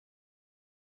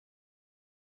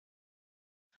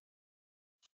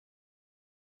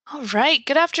All right.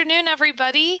 Good afternoon,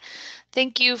 everybody.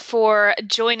 Thank you for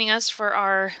joining us for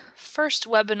our first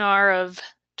webinar of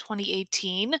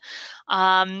 2018.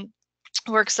 Um,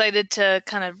 we're excited to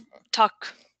kind of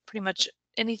talk pretty much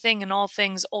anything and all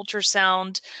things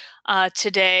ultrasound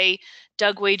today.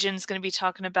 Doug Waetjen is going to be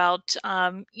talking about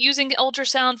using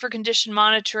ultrasound for condition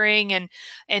monitoring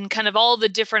and kind of all the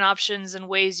different options and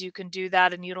ways you can do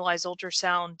that and utilize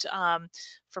ultrasound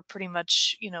for pretty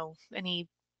much, any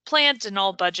plant and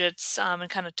all budgets, and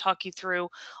kind of talk you through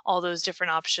all those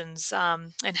different options,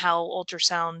 and how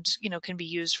ultrasound, can be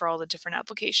used for all the different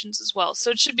applications as well.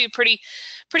 So it should be pretty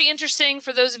interesting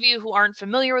for those of you who aren't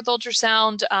familiar with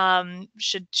ultrasound.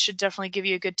 Should definitely give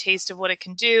you a good taste of what it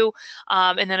can do,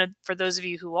 and then for those of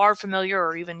you who are familiar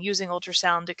or even using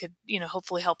ultrasound, it could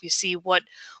hopefully help you see what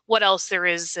else there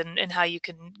is and how you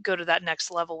can go to that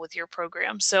next level with your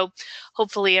program. So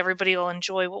hopefully everybody will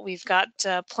enjoy what we've got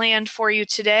planned for you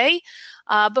today.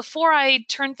 Before I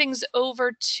turn things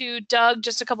over to Doug,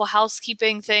 just a couple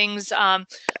housekeeping things.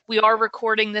 We are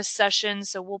recording this session,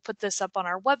 so we'll put this up on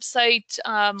our website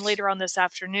later on this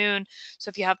afternoon. So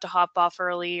if you have to hop off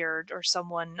early or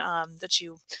someone that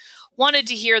you wanted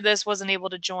to hear this wasn't able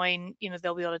to join,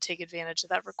 they'll be able to take advantage of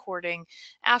that recording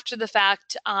after the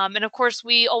fact. And of course,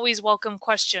 we always welcome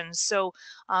questions. So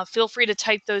feel free to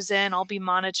type those in. I'll be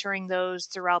monitoring those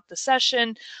throughout the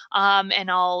session,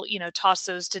 and I'll toss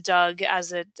those to Doug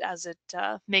as it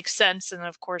makes sense. And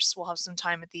of course, we'll have some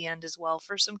time at the end as well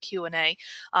for some Q&A.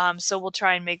 So we'll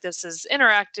try and make this as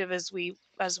interactive as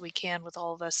we can, with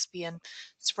all of us being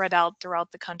spread out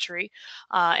throughout the country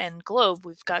and globe.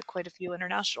 We've got quite a few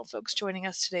international folks joining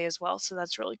us today as well, so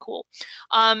that's really cool.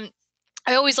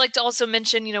 I always like to also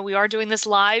mention, we are doing this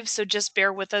live, so just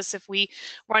bear with us if we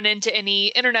run into any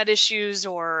internet issues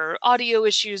or audio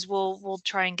issues. We'll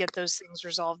try and get those things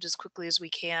resolved as quickly as we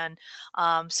can.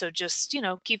 So just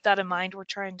keep that in mind. We're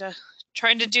trying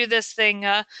to do this thing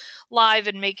live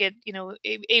and make it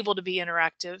able to be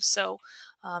interactive. So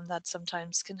that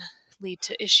sometimes can lead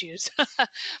to issues.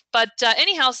 But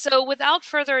anyhow, so without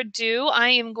further ado, I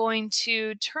am going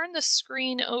to turn the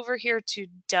screen over here to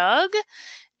Doug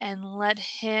and let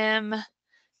him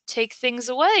take things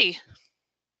away.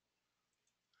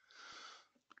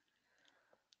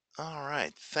 All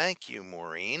right. Thank you,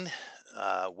 Maureen.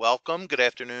 Welcome. Good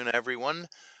afternoon, everyone.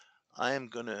 I am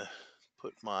going to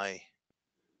put my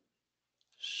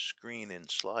screen in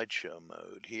slideshow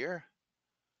mode here.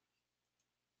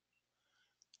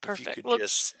 If you Perfect. could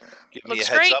just give me a Looks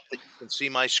heads great. up that you can see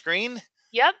my screen,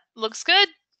 Yep, looks good.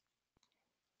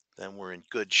 then we're in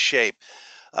good shape.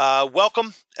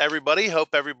 Welcome, everybody. Hope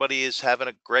everybody is having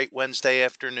a great Wednesday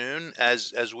afternoon,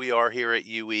 as we are here at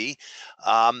UE.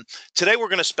 Today, we're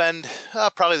going to spend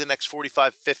probably the next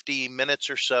 45, 50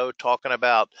 minutes or so talking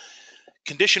about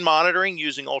condition monitoring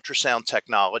using ultrasound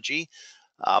technology.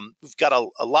 We've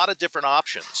got a lot of different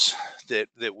options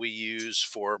that we use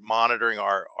for monitoring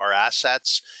our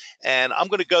assets, and I'm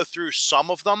going to go through some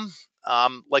of them.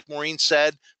 Like Maureen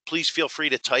said, please feel free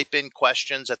to type in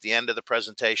questions at the end of the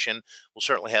presentation. We'll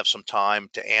certainly have some time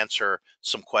to answer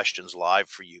some questions live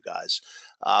for you guys.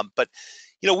 But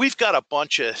we've got a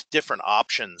bunch of different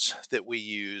options that we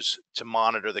use to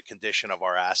monitor the condition of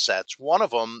our assets. One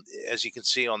of them, as you can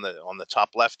see on the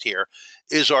top left here,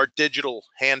 is our digital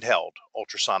handheld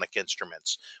ultrasonic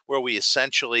instruments, where we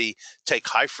essentially take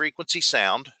high frequency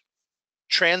sound,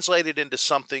 translate it into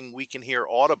something we can hear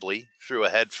audibly through a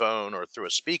headphone or through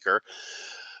a speaker.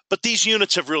 But these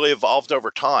units have really evolved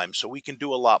over time, so we can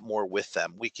do a lot more with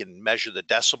them. We can measure the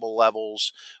decibel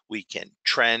levels. We can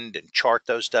trend and chart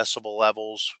those decibel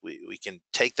levels. We can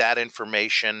take that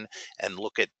information and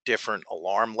look at different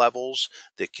alarm levels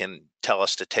that can tell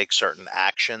us to take certain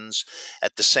actions.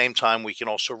 At the same time, we can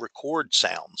also record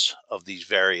sounds of these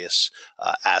various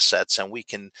assets, and we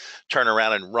can turn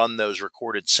around and run those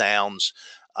recorded sounds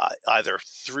either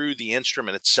through the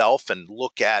instrument itself and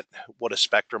look at what a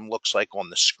spectrum looks like on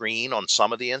the screen on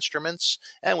some of the instruments.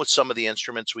 And with some of the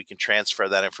instruments, we can transfer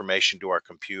that information to our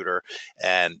computer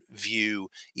and view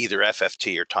either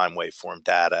FFT or time waveform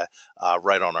data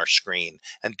right on our screen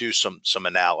and do some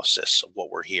analysis of what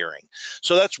we're hearing.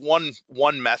 So that's one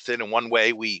method and one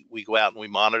way we go out and we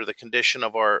monitor the condition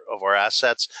of our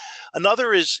assets.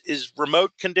 Another is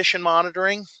remote condition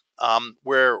monitoring.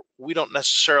 Where we don't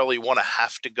necessarily want to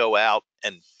have to go out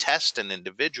and test an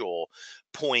individual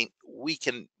point. We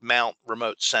can mount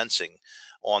remote sensing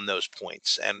on those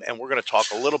points. And we're going to talk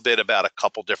a little bit about a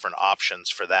couple different options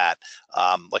for that,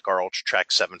 like our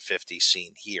UltraTrack 750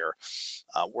 seen here.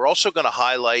 We're also going to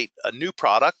highlight a new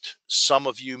product. Some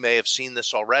of you may have seen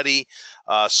this already.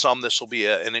 Some this will be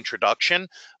an introduction,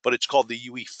 but it's called the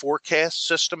UE Forecast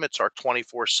System. It's our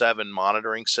 24/7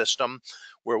 monitoring system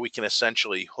where we can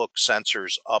essentially hook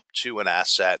sensors up to an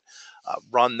asset,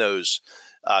 run those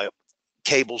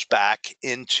cables back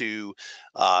into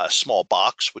a small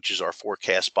box, which is our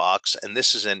forecast box. And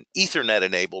this is an Ethernet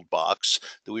enabled box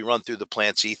that we run through the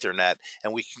plant's Ethernet,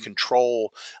 and we can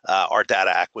control our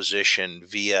data acquisition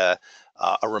via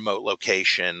a remote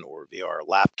location or via our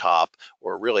laptop,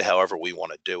 or really however we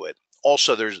want to do it.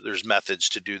 Also, there's methods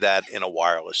to do that in a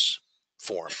wireless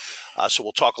form. So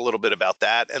we'll talk a little bit about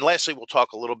that. And lastly, we'll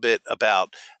talk a little bit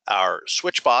about our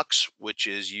switch box, which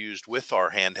is used with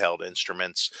our handheld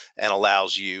instruments and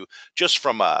allows you, just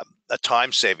from a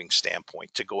time saving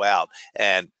standpoint, to go out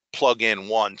and plug in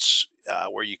once,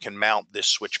 where you can mount this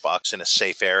switch box in a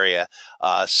safe area,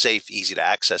 safe, easy to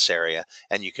access area,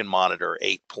 and you can monitor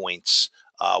 8 points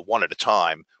one at a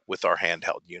time with our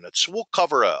handheld units. So we'll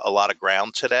cover a lot of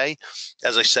ground today.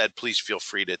 As I said, please feel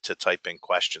free to type in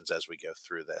questions as we go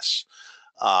through this.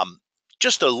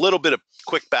 Just a little bit of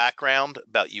quick background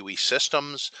about UE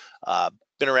Systems.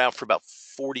 Been around for about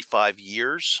 45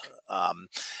 years.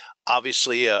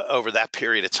 Obviously, over that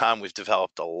period of time, we've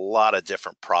developed a lot of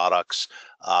different products,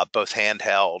 both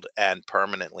handheld and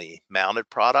permanently mounted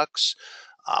products.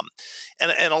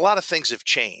 And a lot of things have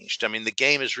changed. I mean, the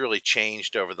game has really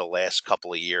changed over the last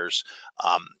couple of years.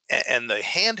 And the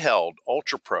handheld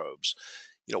ultra probes,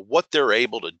 what they're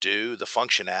able to do, the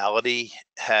functionality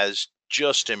has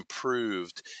just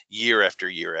improved year after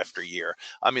year after year.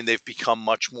 I mean, they've become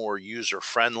much more user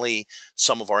friendly.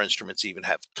 Some of our instruments even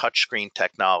have touchscreen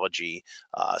technology,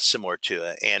 similar to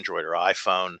an Android or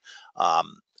iPhone.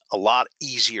 A lot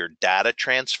easier data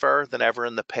transfer than ever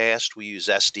in the past. We use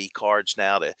SD cards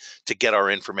now to get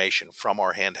our information from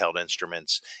our handheld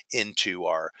instruments into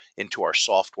our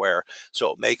software.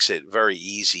 So it makes it very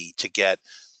easy to get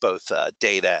both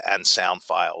data and sound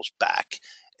files back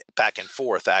and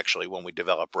forth. Actually, when we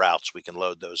develop routes, we can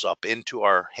load those up into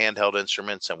our handheld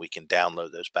instruments, and we can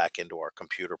download those back into our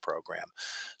computer program.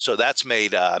 So that's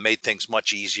made things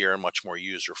much easier and much more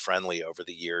user friendly over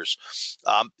the years.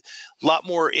 A lot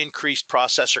more increased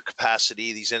processor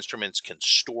capacity. These instruments can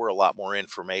store a lot more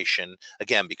information,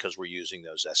 again, because we're using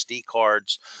those SD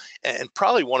cards. And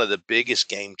probably one of the biggest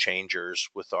game changers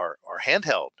with our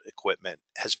handheld equipment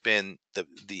has been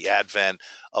the advent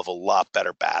of a lot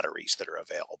better batteries that are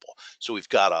available. So we've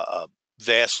got a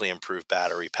vastly improved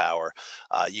battery power.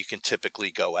 You can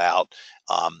typically go out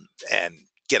and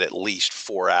get at least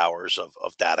 4 hours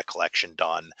of data collection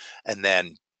done, and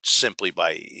then simply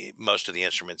by most of the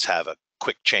instruments have a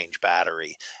quick change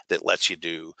battery that lets you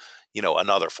do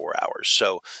another 4 hours.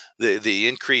 So the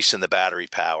increase in the battery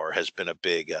power has been a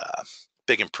big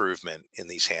improvement in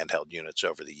these handheld units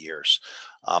over the years.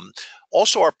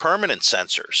 Also, our permanent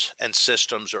sensors and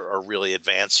systems are really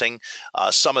advancing.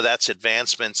 Some of that's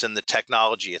advancements in the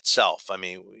technology itself. I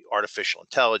mean, artificial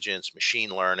intelligence, machine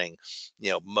learning.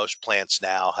 Most plants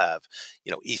now have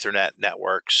Ethernet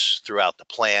networks throughout the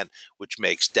plant, which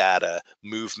makes data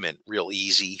movement real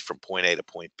easy from point A to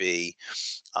point B.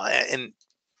 And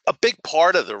a big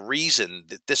part of the reason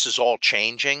that this is all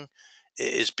changing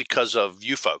is because of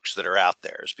you folks that are out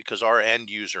there, is because our end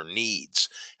user needs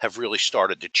have really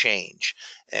started to change.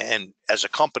 And as a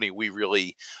company, we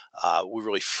really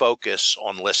focus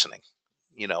on listening.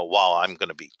 While I'm going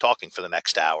to be talking for the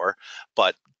next hour,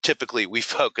 but typically we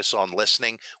focus on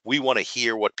listening. We want to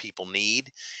hear what people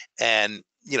need. And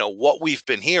what we've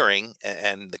been hearing,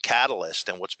 and the catalyst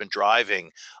and what's been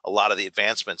driving a lot of the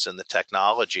advancements in the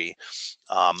technology,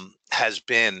 has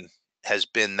been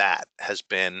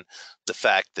the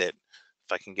fact that,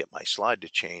 if I can get my slide to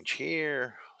change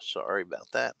here, sorry about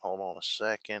that, hold on a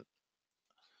second.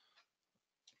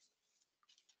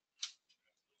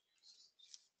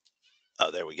 Oh,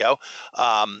 there we go.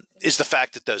 Is the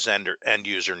fact that those end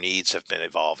user needs have been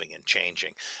evolving and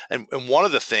changing. And one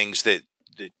of the things that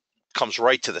comes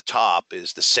right to the top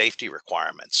is the safety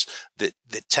requirements that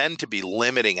tend to be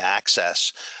limiting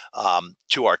access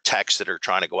to our techs that are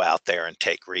trying to go out there and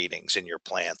take readings in your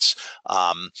plants.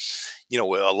 A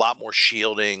lot more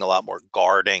shielding, a lot more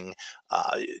guarding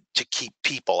to keep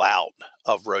people out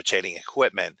of rotating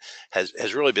equipment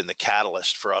has really been the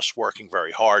catalyst for us working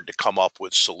very hard to come up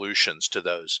with solutions to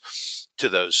those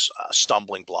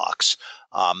stumbling blocks.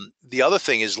 The other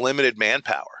thing is limited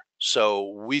manpower. So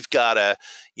we've got to,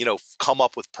 come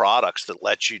up with products that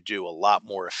let you do a lot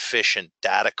more efficient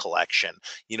data collection,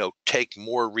 take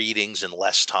more readings in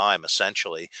less time,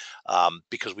 essentially,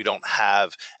 because we don't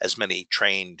have as many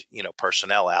trained,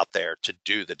 personnel out there to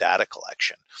do the data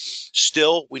collection.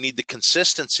 Still, we need the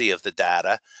consistency of the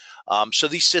data. So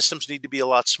these systems need to be a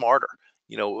lot smarter.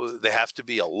 They have to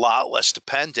be a lot less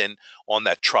dependent on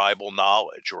that tribal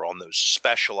knowledge or on those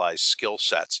specialized skill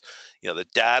sets. The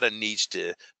data needs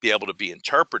to be able to be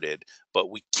interpreted, but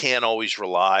we can't always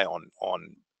rely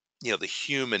on the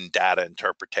human data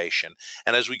interpretation.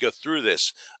 And as we go through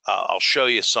this, I'll show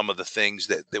you some of the things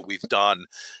that we've done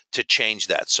to change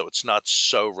that, so it's not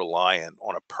so reliant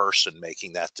on a person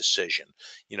making that decision.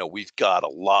 We've got a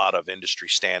lot of industry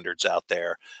standards out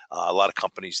there, a lot of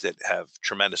companies that have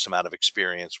tremendous amount of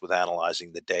experience with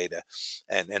analyzing the data,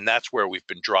 and that's where we've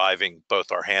been driving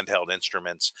both our handheld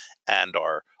instruments and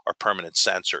our permanent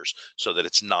sensors, so that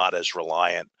it's not as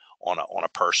reliant on a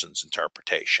person's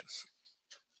interpretation.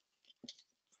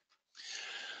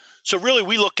 So really,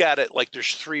 we look at it like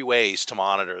there's three ways to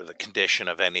monitor the condition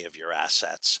of any of your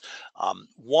assets.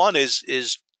 One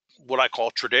is what I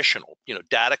call traditional,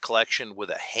 data collection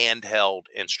with a handheld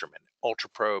instrument,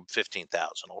 UltraProbe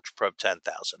 15,000, UltraProbe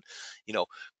 10,000.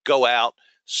 Go out,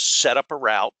 set up a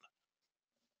route,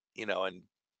 and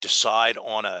decide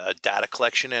on a data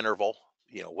collection interval,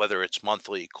 whether it's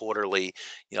monthly, quarterly,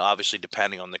 obviously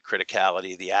depending on the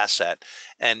criticality of the asset,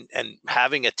 and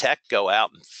having a tech go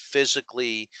out and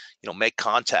physically, make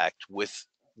contact with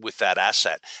that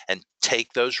asset and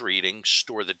take those readings,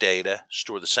 store the data,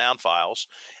 store the sound files,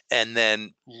 and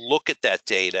then look at that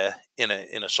data in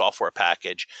a software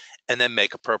package, and then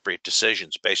make appropriate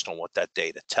decisions based on what that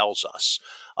data tells us.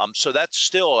 So that's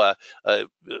still a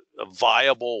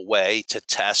viable way to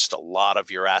test a lot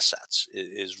of your assets,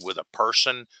 is with a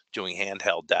person doing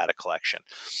handheld data collection.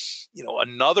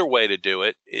 Another way to do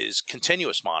it is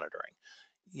continuous monitoring.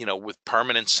 With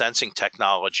permanent sensing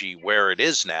technology where it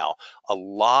is now, a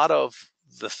lot of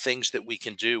the things that we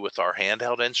can do with our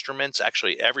handheld instruments,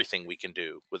 actually everything we can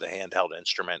do with a handheld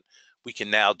instrument, we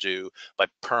can now do by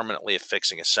permanently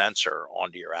affixing a sensor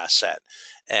onto your asset.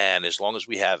 And as long as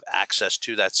we have access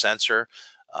to that sensor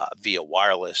via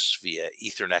wireless, via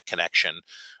Ethernet connection,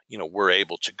 we're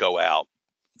able to go out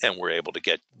and we're able to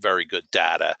get very good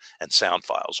data and sound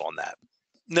files on that.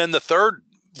 And then the third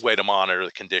way to monitor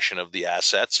the condition of the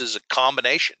assets is a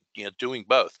combination, doing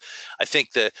both. I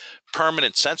think the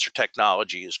permanent sensor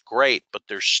technology is great, but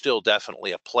there's still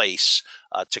definitely a place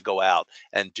to go out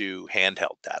and do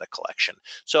handheld data collection.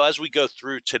 So as we go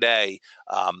through today,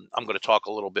 I'm going to talk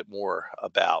a little bit more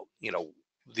about,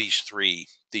 these three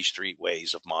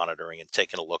ways of monitoring and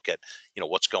taking a look at,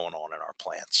 what's going on in our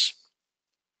plants.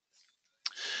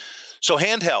 So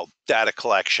handheld data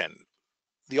collection.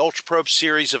 The UltraProbe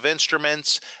series of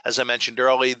instruments, as I mentioned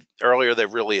earlier,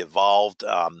 they've really evolved.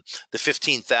 The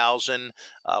 15,000,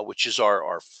 which is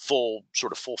our full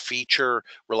feature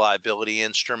reliability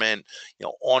instrument,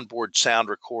 onboard sound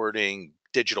recording,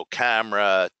 digital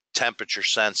camera, temperature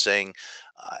sensing,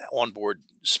 onboard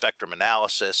spectrum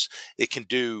analysis. It can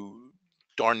do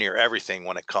darn near everything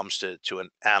when it comes to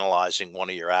analyzing one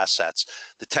of your assets.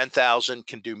 The 10,000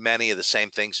 can do many of the same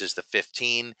things as the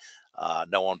 15.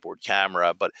 No onboard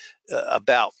camera, but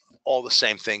about all the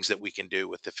same things that we can do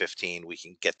with the 15, we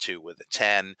can get to with the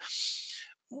 10.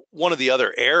 One of the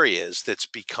other areas that's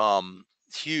become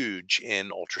huge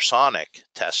in ultrasonic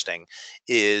testing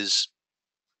is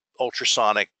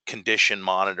ultrasonic condition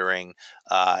monitoring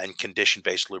and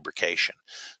condition-based lubrication.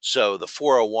 So the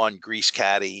 401 grease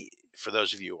caddy, for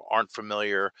those of you who aren't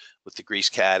familiar with the grease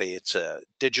caddy, it's a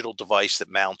digital device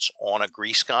that mounts on a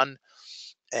grease gun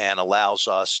and allows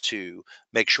us to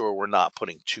make sure we're not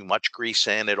putting too much grease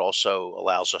in. It also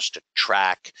allows us to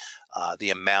track the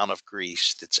amount of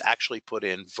grease that's actually put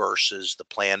in versus the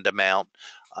planned amount.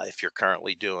 If you're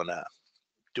currently doing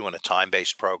a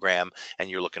time-based program and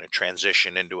you're looking to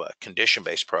transition into a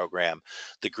condition-based program,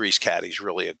 the grease caddy is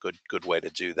really a good way to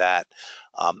do that.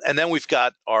 And then we've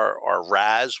got our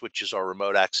RAS, which is our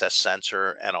remote access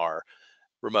sensor, and our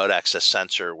remote access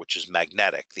sensor, which is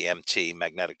magnetic, the MT,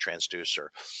 magnetic transducer,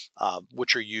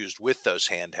 which are used with those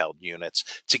handheld units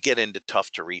to get into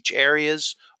tough to reach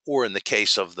areas, or in the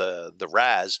case of the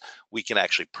RAS, we can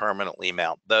actually permanently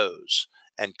mount those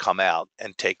and come out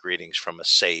and take readings from a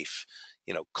safe,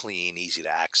 clean, easy to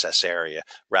access area,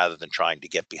 rather than trying to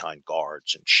get behind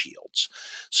guards and shields.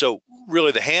 So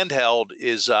really the handheld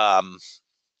is,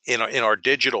 in our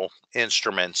digital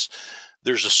instruments,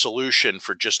 there's a solution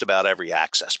for just about every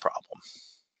access problem.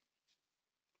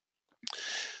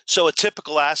 So a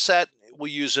typical asset,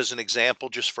 we'll use as an example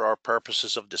just for our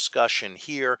purposes of discussion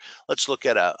here. Let's look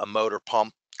at a motor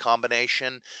pump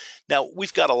combination. Now,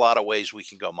 we've got a lot of ways we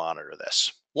can go monitor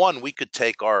this. One, we could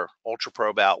take our ultra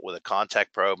probe out with a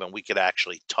contact probe and we could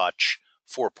actually touch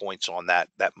 4 points on that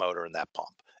motor and that pump: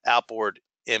 outboard,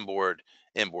 inboard,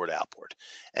 inboard, outboard.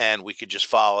 And we could just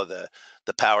follow the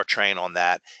powertrain on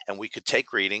that, and we could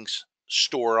take readings,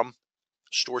 store them,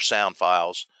 store sound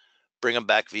files, bring them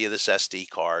back via this SD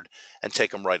card, and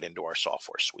take them right into our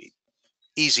software suite.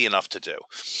 Easy enough to do.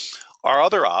 Our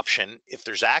other option, if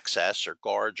there's access or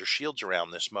guards or shields around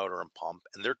this motor and pump,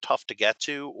 and they're tough to get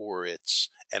to, or it's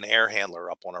an air handler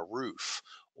up on a roof,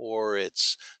 or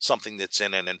it's something that's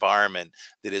in an environment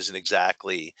that isn't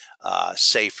exactly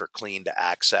safe or clean to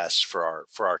access for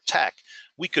our tech,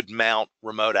 we could mount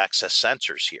remote access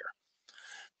sensors here.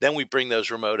 Then we bring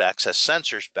those remote access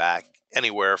sensors back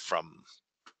anywhere from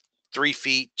 3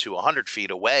 feet to 100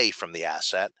 feet away from the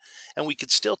asset, and we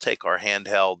could still take our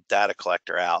handheld data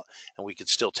collector out, and we could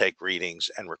still take readings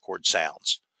and record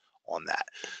sounds on that.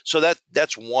 So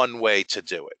that's one way to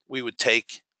do it. We would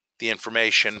take the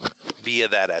information via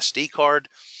that SD card,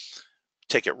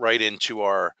 take it right into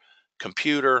our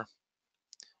computer,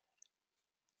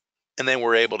 and then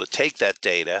we're able to take that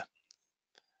data.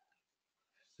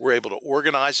 We're able to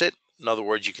organize it. In other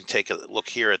words, you can take a look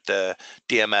here at the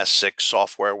DMS6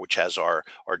 software, which has our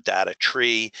data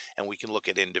tree, and we can look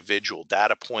at individual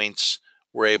data points.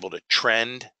 We're able to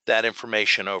trend that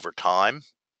information over time.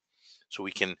 So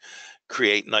we can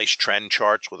create nice trend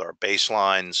charts with our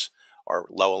baselines, our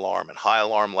low alarm and high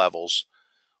alarm levels.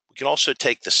 We can also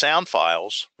take the sound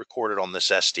files recorded on this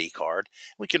SD card.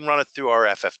 We can run it through our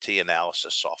FFT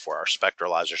analysis software, our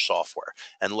spectralizer software,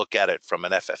 and look at it from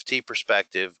an FFT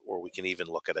perspective, or we can even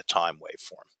look at a time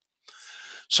waveform.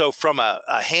 So from a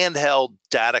handheld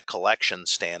data collection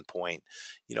standpoint,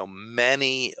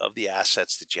 many of the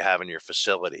assets that you have in your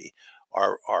facility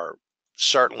are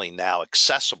certainly now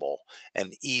accessible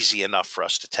and easy enough for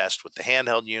us to test with the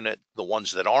handheld unit. The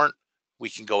ones that aren't, we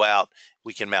can go out,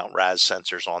 we can mount RAS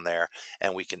sensors on there,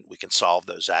 and we can solve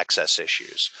those access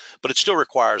issues. But it still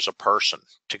requires a person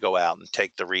to go out and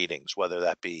take the readings, whether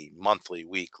that be monthly,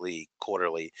 weekly,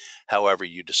 quarterly, however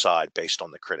you decide based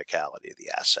on the criticality of the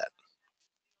asset.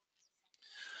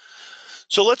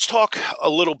 So let's talk a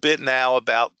little bit now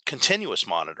about continuous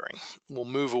monitoring. We'll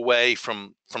move away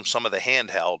from some of the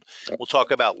handheld. We'll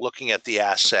talk about looking at the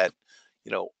asset,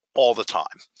 all the time.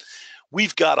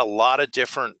 We've got a lot of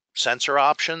different sensor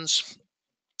options.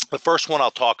 The first one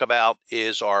I'll talk about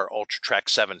is our Ultratrack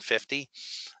 750.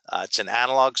 It's an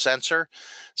analog sensor.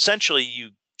 Essentially,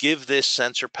 you give this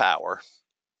sensor power,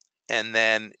 and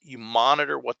then you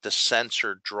monitor what the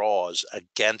sensor draws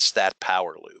against that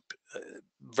power loop.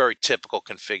 Very typical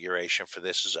configuration for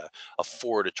this is a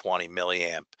 4 to 20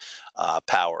 milliamp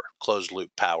power, closed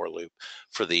loop power loop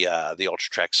for the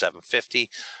Ultratrack 750.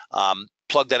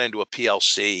 Plug that into a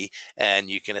PLC, and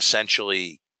you can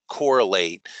essentially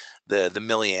correlate the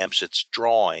milliamps it's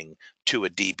drawing to a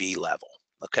dB level.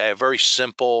 Okay, a very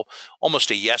simple,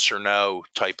 almost a yes or no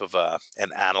type of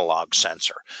an analog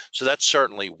sensor. So that's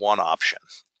certainly one option.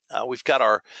 We've got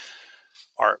our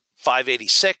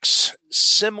 586,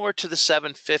 similar to the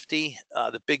 750.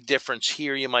 The big difference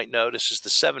here you might notice is the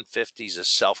 750 is a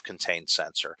self-contained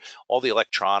sensor. All the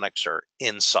electronics are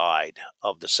inside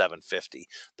of the 750.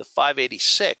 The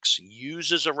 586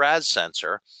 uses a RAS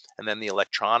sensor, and then the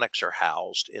electronics are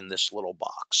housed in this little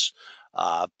box.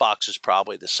 Box is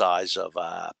probably the size of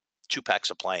 2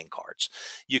 packs of playing cards.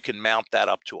 You can mount that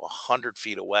up to 100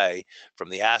 feet away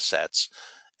from the assets,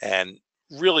 and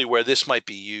really where this might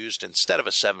be used instead of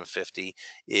a 750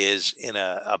 is in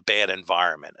a bad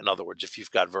environment. In other words, if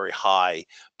you've got very high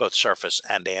both surface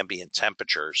and ambient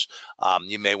temperatures,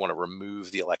 you may want to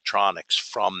remove the electronics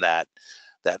from that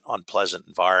unpleasant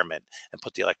environment and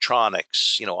put the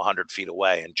electronics 100 feet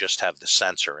away and just have the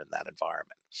sensor in that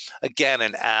environment. Again,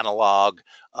 an analog,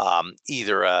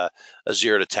 either a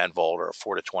 0 to 10 volt or a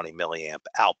 4 to 20 milliamp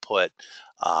output.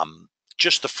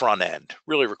 Just the front end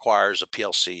really requires a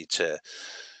PLC to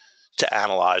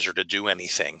analyze or to do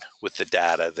anything with the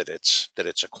data that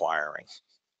it's acquiring.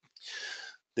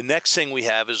 The next thing we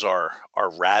have is our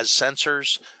RAS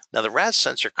sensors. Now, the RAS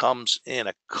sensor comes in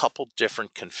a couple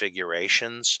different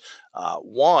configurations.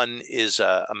 One is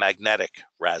a magnetic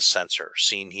RAS sensor,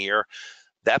 seen here.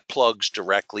 That plugs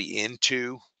directly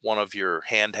into one of your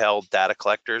handheld data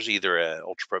collectors, either an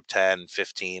UltraProbe 10,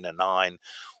 15, a 9.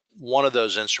 One of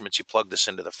those instruments, you plug this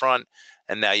into the front,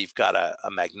 and now you've got a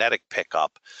magnetic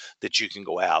pickup that you can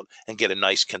go out and get a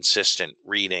nice consistent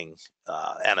reading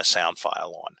and a sound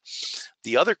file on.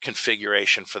 The other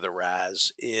configuration for the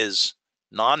RAS is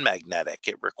non-magnetic.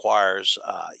 It requires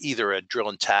either a drill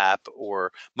and tap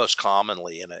or most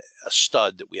commonly a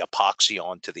stud that we epoxy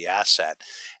onto the asset.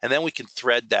 And then we can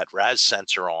thread that RAS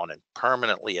sensor on and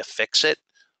permanently affix it,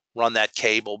 run that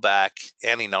cable back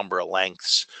any number of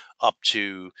lengths up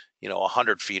to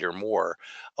 100 feet or more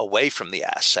away from the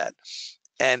asset.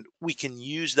 And we can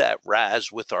use that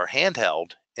RAS with our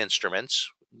handheld instruments,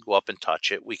 go up and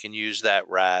touch it. We can use that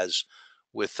RAS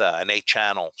with an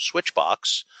 8-channel switch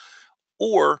box,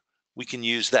 or we can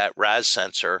use that RAS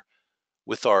sensor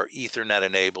with our Ethernet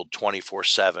enabled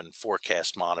 24/7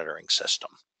 forecast monitoring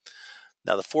system.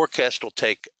 Now the forecast will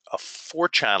take a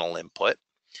 4-channel input,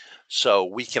 so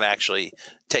we can actually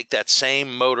take that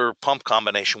same motor pump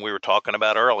combination we were talking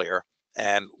about earlier,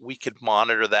 and we could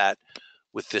monitor that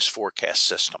with this forecast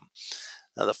system.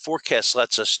 Now the forecast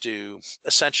lets us do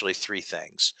essentially 3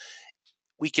 things.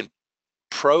 We can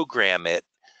program it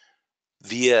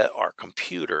via our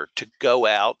computer to go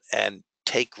out and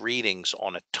take readings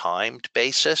on a timed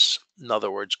basis. In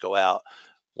other words, go out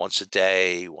once a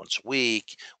day, once a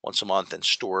week, once a month, and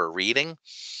store a reading.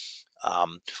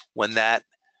 When that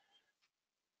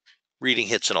reading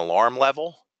hits an alarm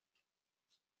level,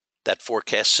 that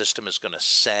forecast system is going to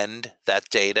send that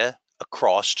data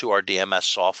across to our DMS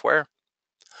software.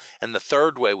 And the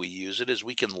third way we use it is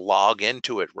we can log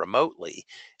into it remotely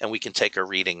and we can take a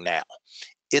reading now.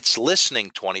 It's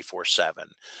listening 24/7,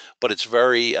 but it's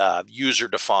very user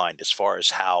defined as far as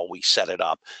how we set it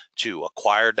up to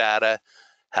acquire data,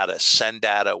 how to send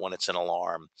data when it's an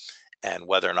alarm, and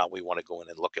whether or not we want to go in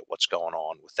and look at what's going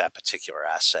on with that particular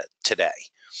asset today.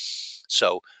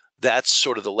 So that's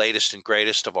sort of the latest and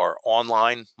greatest of our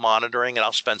online monitoring, and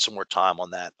I'll spend some more time on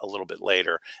that a little bit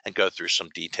later and go through some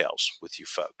details with you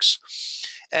folks.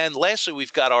 And lastly,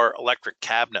 we've got our electric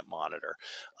cabinet monitor.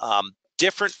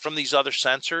 Different from these other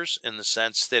sensors in the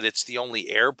sense that it's the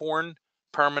only airborne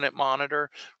permanent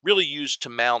monitor, really used to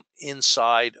mount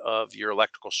inside of your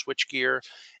electrical switchgear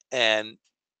and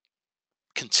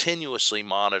continuously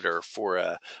monitor for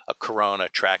a corona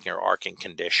tracking or arcing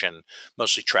condition,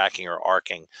 mostly tracking or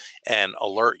arcing, and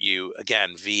alert you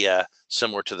again via,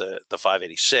 similar to the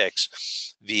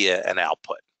 586, via an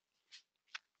output.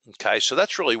 Okay, so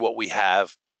that's really what we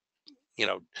have,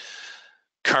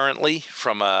 currently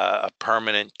from a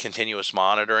permanent continuous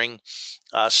monitoring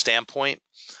standpoint.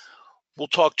 We'll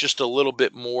talk just a little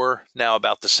bit more now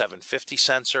about the 750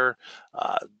 sensor.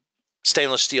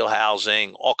 Stainless steel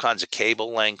housing, all kinds of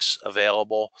cable lengths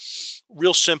available.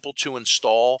 Real simple to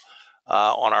install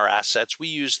on our assets. We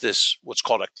use this, what's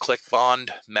called a click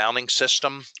bond mounting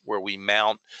system, where we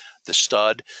mount the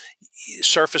stud.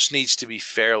 Surface needs to be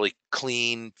fairly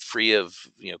clean, free of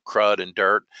crud and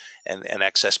dirt and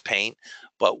excess paint.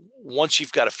 But once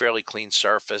you've got a fairly clean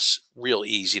surface, real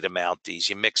easy to mount these.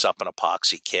 You mix up an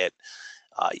epoxy kit,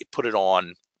 you put it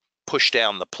on, push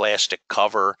down the plastic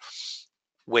cover,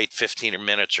 wait 15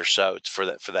 minutes or so for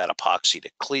that epoxy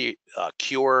to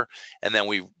cure, and then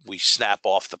we snap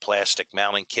off the plastic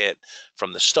mounting kit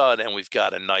from the stud, and we've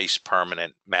got a nice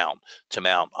permanent mount to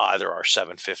mount either our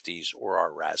 750s or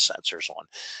our RAS sensors on.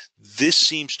 This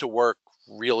seems to work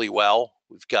really well.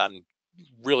 We've gotten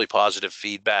really positive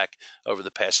feedback over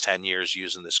the past 10 years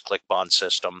using this click bond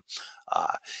system.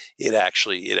 It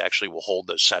actually will hold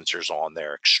those sensors on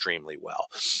there extremely well.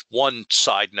 One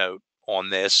side note on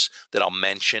this that I'll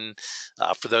mention,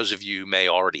 for those of you who may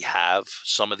already have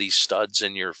some of these studs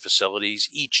in your facilities,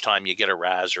 each time you get a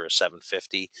RAS or a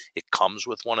 750, it comes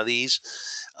with one of these.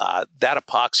 That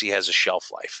epoxy has a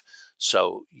shelf life,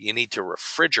 so you need to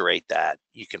refrigerate that.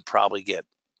 You can probably get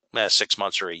 6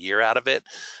 months or a year out of it,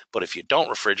 but if you don't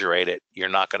refrigerate it, you're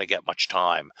not going to get much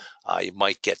time. You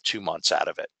might get 2 months out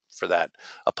of it for that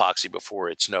epoxy before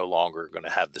it's no longer going to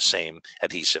have the same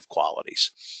adhesive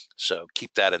qualities. So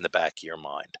keep that in the back of your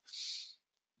mind.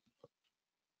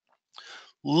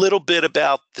 Little bit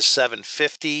about the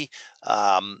 750.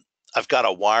 I've got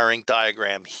a wiring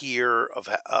diagram here of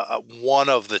one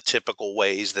of the typical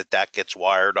ways that gets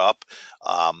wired up,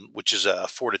 which is a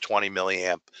 4 to 20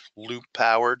 milliamp loop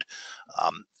powered.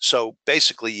 So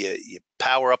basically you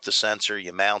power up the sensor,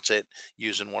 you mount it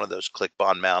using one of those click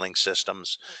bond mounting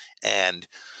systems, and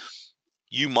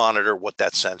you monitor what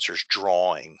that sensor's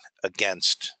drawing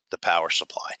against the power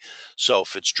supply. So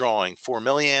if it's drawing 4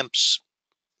 milliamps,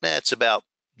 it's about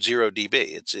 0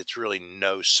 dB. It's really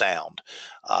no sound.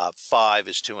 5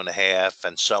 is 2.5,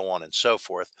 and so on and so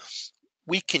forth.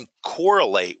 We can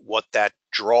correlate what that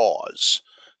draws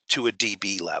to a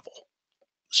dB level.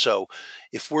 So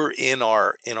if we're in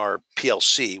our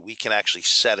PLC, we can actually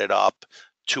set it up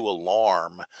to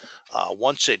alarm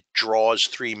once it draws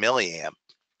 3 milliamp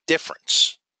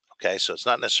difference. Okay, so it's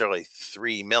not necessarily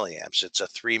 3 milliamps. It's a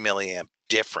 3 milliamp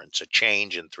difference, a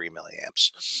change in 3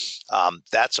 milliamps.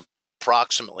 That's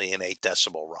approximately an 8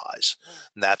 decibel rise.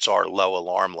 And that's our low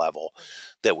alarm level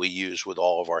that we use with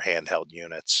all of our handheld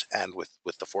units and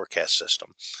with the forecast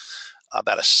system.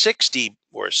 About a 60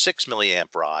 or a 6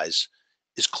 milliamp rise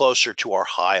is closer to our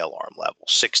high alarm level,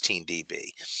 16 dB.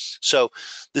 So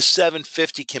the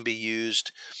 750 can be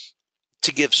used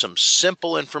to give some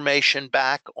simple information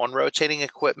back on rotating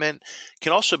equipment.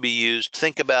 Can also be used,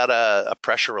 think about a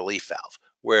pressure relief valve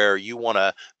where you want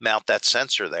to mount that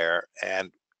sensor there, and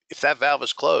if that valve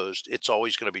is closed, it's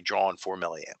always going to be drawing 4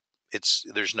 milliamp.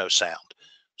 There's no sound.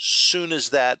 Soon as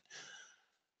that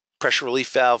pressure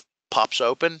relief valve pops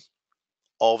open,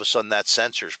 all of a sudden that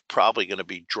sensor is probably going to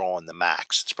be drawing the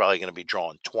max. It's probably going to be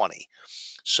drawing 20.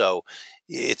 So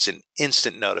it's an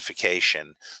instant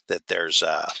notification that there's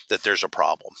a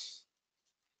problem.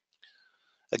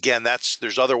 Again,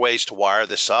 there's other ways to wire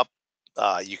this up.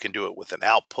 You can do it with an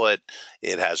output.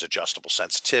 It has adjustable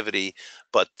sensitivity,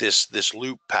 but this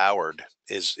loop powered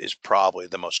is probably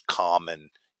the most common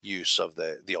use of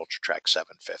the UltraTrack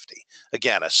 750.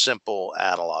 Again, a simple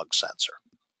analog sensor.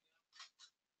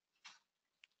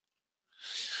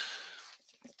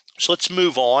 So let's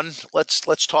move on.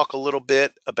 Let's talk a little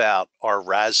bit about our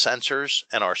RAS sensors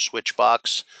and our switch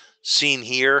box. Seen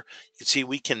here, you can see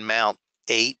we can mount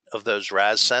 8 of those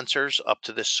RAS sensors up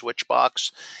to this switch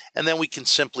box, and then we can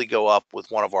simply go up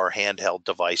with one of our handheld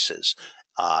devices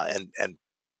and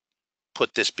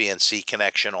put this BNC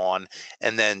connection on,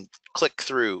 and then click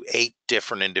through 8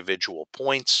 different individual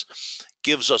points.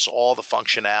 Gives us all the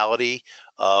functionality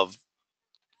of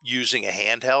using a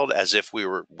handheld as if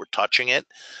we're touching it,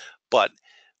 but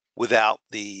without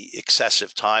the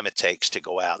excessive time it takes to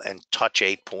go out and touch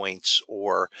 8 points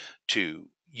or to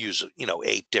use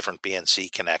 8 different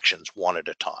BNC connections one at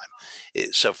a time.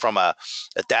 So from a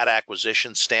data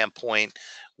acquisition standpoint,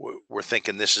 we're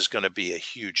thinking this is going to be a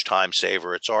huge time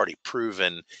saver. It's already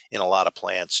proven in a lot of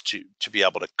plants to be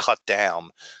able to cut down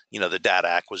the data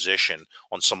acquisition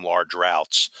on some large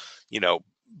routes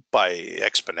by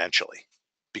exponentially,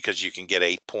 because you can get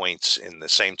 8 points in the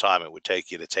same time it would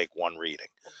take you to take one reading.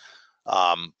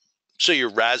 So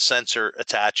your RAS sensor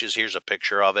attaches. Here's a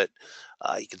picture of it.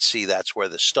 You can see that's where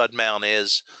the stud mount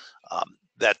is.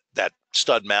 That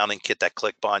stud mounting kit, that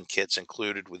click bond kit's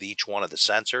included with each one of the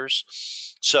sensors.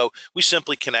 So we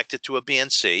simply connect it to a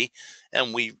BNC,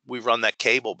 and we run that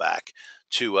cable back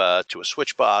to a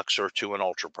switch box or to an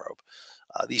ultra probe.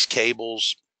 These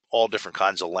cables, all different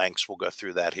kinds of lengths. We'll go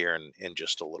through that here in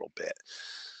just a little bit.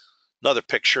 Another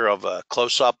picture of a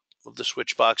close-up of the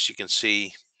switch box. You can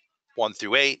see 1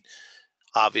 through 8.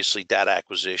 Obviously, data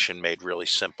acquisition made really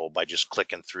simple by just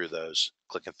clicking through those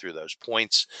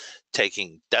points,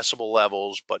 taking decibel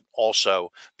levels, but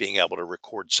also being able to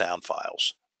record sound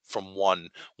files from one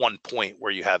point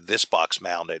where you have this box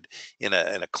mounted in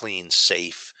a clean,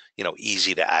 safe,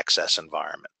 easy to access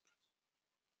environment.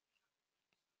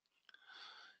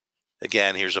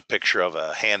 Again, here's a picture of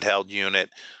a handheld unit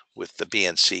with the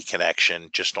BNC connection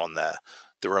just on the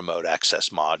remote access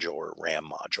module or RAM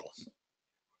module.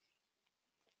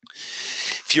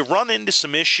 If you run into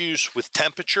some issues with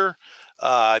temperature,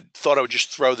 I thought I would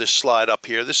just throw this slide up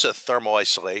here. This is a thermal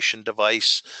isolation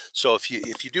device. So if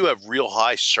you do have real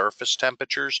high surface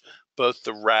temperatures, both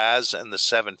the RAS and the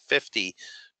 750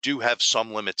 do have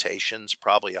some limitations,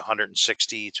 probably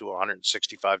 160 to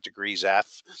 165 degrees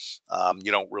F.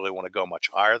 You don't really want to go much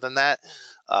higher than that.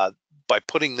 By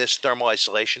putting this thermal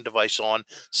isolation device on,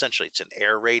 essentially it's an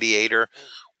air radiator.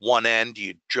 One end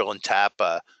you drill and tap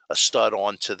a stud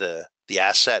onto the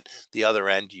asset. The other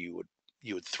end you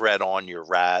would thread on your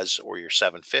RAS or your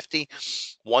 750.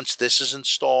 Once this is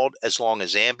installed, as long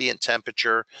as ambient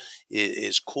temperature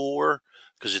is cooler,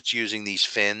 because it's using these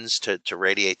fins to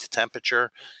radiate the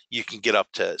temperature, you can get up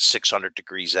to 600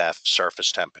 degrees F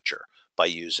surface temperature by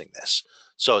using this.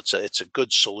 So it's a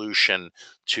good solution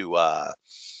to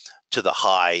the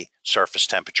high surface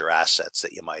temperature assets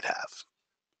that you might have.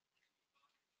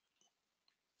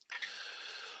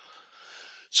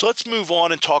 So let's move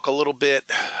on and talk a little bit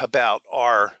about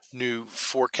our new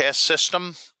forecast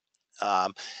system.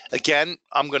 Again,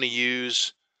 I'm going to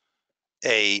use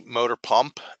a motor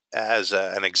pump as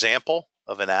an example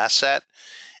of an asset.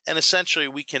 And essentially,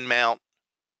 we can mount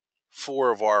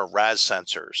 4 of our RAS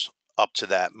sensors up to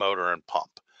that motor and pump.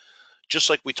 Just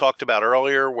like we talked about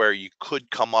earlier, where you could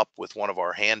come up with one of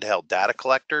our handheld data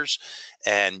collectors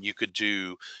and you could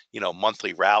do,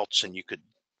 monthly routes, and you could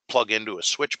plug into a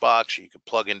switch box, or you could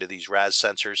plug into these RAS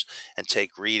sensors and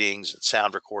take readings and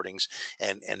sound recordings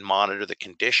and monitor the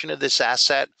condition of this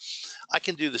asset. I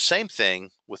can do the same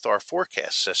thing with our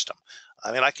forecast system.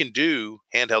 I mean, I can do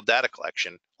handheld data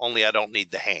collection, only I don't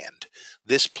need the hand.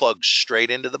 This plugs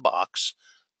straight into the box.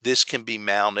 This can be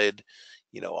mounted,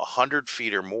 100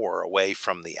 feet or more away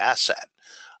from the asset.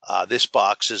 This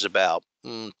box is about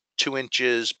 2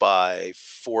 inches by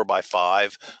 4 by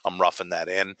 5. I'm roughing that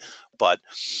in, but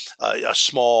a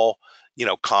small,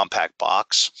 compact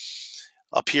box.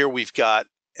 Up here, we've got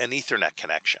an Ethernet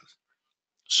connection.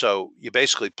 So you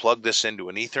basically plug this into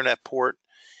an Ethernet port,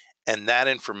 and that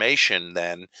information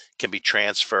then can be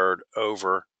transferred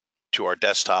over to our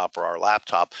desktop or our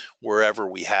laptop, wherever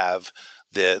we have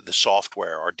the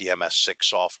software, our DMS6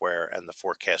 software and the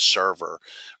forecast server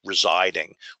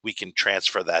residing. We can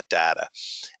transfer that data.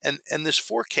 And this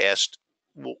forecast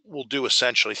will do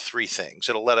essentially three things.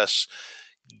 It'll let us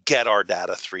get our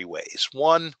data three ways.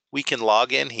 One, we can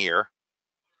log in here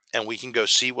and we can go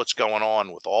see what's going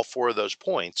on with all four of those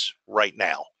points right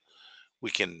now. We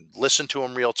can listen to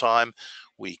them real time.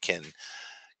 We can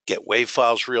get wave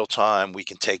files real time. We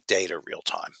can take data real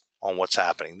time on what's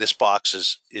happening. This box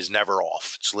is never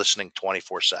off. It's listening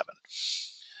 24/7.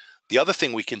 The other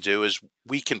thing we can do is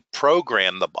we can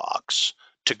program the box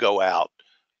to go out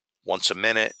once a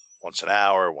minute, once an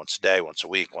hour, once a day, once a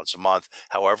week, once a month,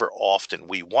 however often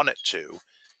we want it to,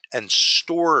 and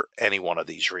store any one of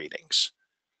these readings.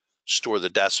 Store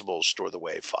the decibels, store the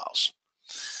wave files.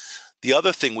 The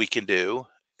other thing we can do,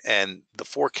 and the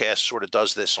forecast sort of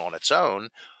does this on its own,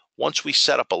 once we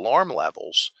set up alarm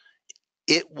levels,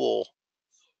 it will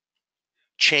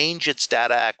change its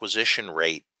data acquisition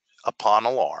rate upon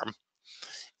alarm.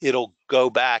 It'll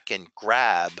go back and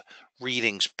grab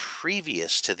readings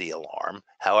previous to the alarm,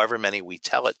 however many we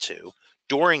tell it to,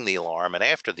 during the alarm and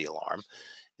after the alarm.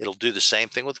 It'll do the same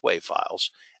thing with wave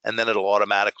files, and then it'll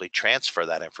automatically transfer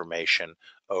that information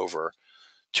over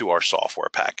to our software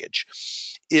package.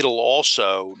 It'll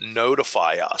also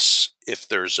notify us if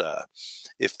there's a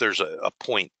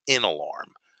point in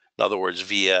alarm. In other words,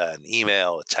 via an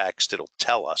email, a text, it'll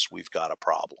tell us we've got a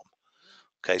problem.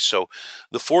 Okay, so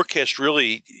the forecast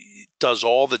really does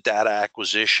all the data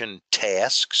acquisition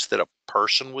tasks that a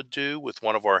person would do with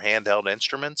one of our handheld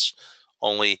instruments,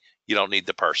 only you don't need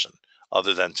the person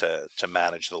other than to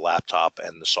manage the laptop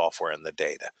and the software and the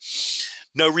data.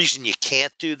 No reason you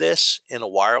can't do this in a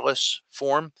wireless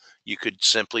form. You could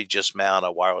simply just mount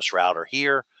a wireless router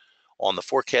here on the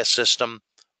forecast system,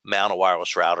 mount a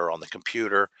wireless router on the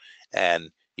computer,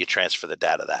 and you transfer the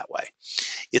data that way.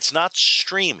 It's not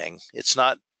streaming. It's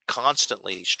not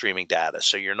constantly streaming data,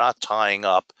 so you're not tying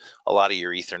up a lot of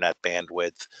your Ethernet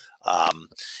bandwidth.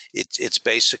 It's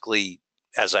basically,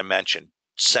 as I mentioned,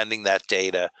 sending that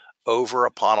data over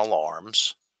upon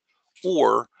alarms,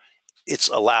 or it's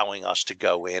allowing us to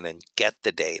go in and get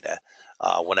the data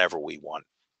whenever we want.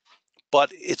 But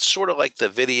it's sort of like the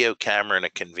video camera in a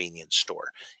convenience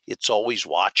store. It's always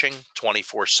watching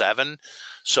 24/7.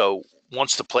 So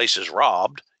once the place is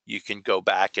robbed, you can go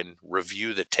back and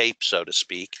review the tape, so to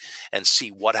speak, and see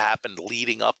what happened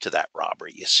leading up to that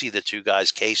robbery. You see the two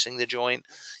guys casing the joint.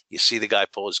 You see the guy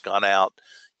pull his gun out.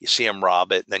 You see him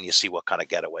rob it. And then you see what kind of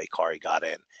getaway car he got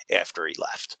in after he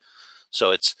left.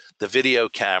 So it's the video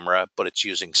camera, but it's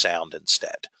using sound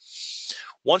instead.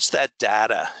 Once that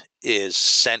data is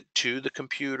sent to the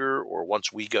computer, or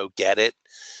once we go get it,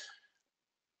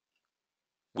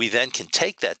 we then can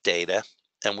take that data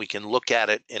and we can look at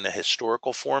it in a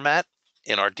historical format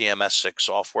in our DMS6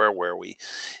 software, where we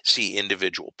see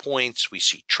individual points, we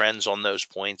see trends on those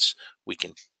points, we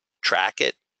can track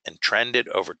it and trend it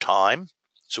over time.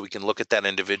 So we can look at that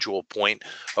individual point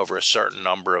over a certain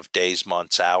number of days,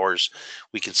 months, hours.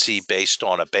 We can see based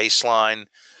on a baseline,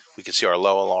 we can see our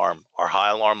low alarm, our high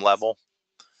alarm level.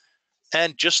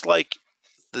 And just like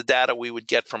the data we would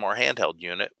get from our handheld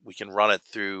unit, we can run it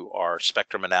through our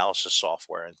spectrum analysis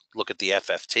software and look at the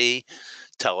FFT,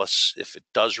 tell us if it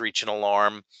does reach an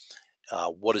alarm,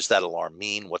 what does that alarm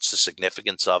mean? What's the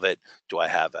significance of it? Do I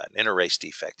have an inner race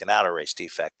defect, an outer race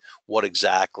defect? What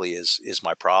exactly is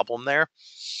my problem there?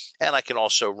 And I can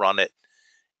also run it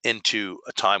into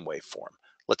a time wave form.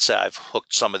 Let's say I've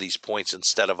hooked some of these points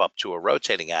instead of up to a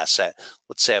rotating asset.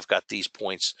 Let's say I've got these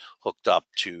points hooked up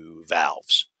to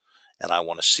valves, and I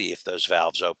want to see if those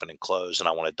valves open and close, and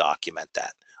I want to document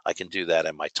that. I can do that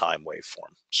in my time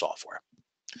waveform software.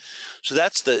 So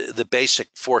that's the basic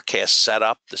forecast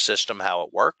setup, the system, how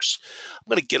it works. I'm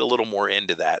going to get a little more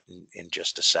into that in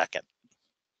just a second.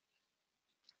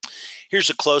 Here's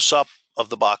a close-up of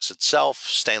the box itself,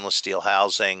 stainless steel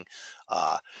housing,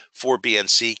 4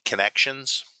 BNC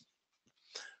connections.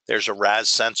 There's a RAS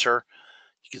sensor.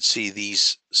 You can see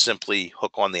these simply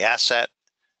hook on the asset,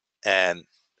 and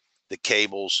the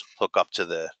cables hook up to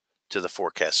the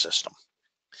forecast system.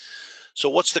 So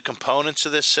what's the components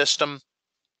of this system?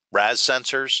 RAS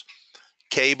sensors,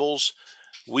 cables.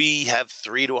 We have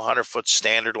 3 to 100-foot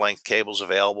standard length cables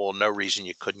available. No reason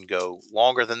you couldn't go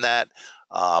longer than that.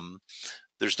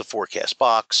 There's the forecast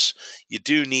box. You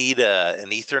do need an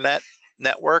Ethernet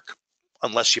network.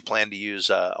 Unless you plan to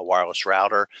use a wireless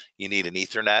router, you need an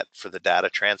Ethernet for the data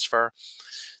transfer.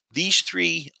 These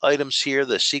 3 items here,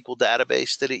 the SQL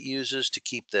database that it uses to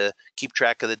keep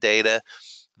track of the data,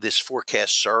 this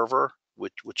forecast server,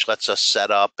 which lets us set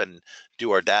up and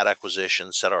do our data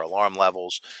acquisition, set our alarm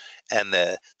levels, and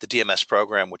the DMS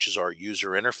program, which is our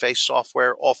user interface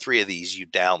software. All 3 of these you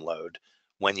download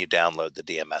when you download the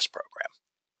DMS program.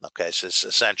 Okay, so it's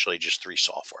essentially just 3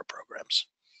 software programs.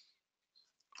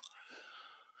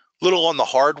 Little on the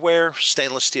hardware,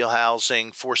 stainless steel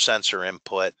housing, 4 sensor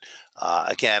input.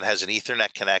 Again, has an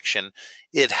Ethernet connection.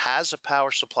 It has a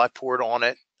power supply port on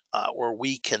it, or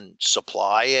we can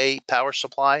supply a power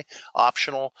supply,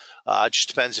 optional. It just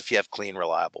depends if you have clean,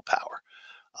 reliable power.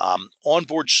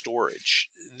 Onboard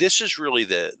storage. This is really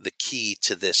the key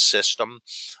to this system.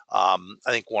 I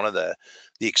think one of the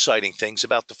exciting things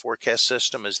about the forecast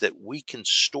system is that we can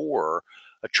store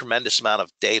a tremendous amount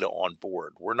of data on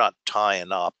board. We're not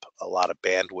tying up a lot of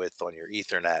bandwidth on your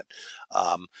Ethernet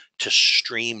to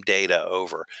stream data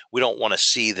over. We don't want to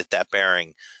see that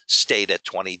bearing stayed at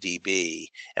 20 dB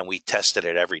and we tested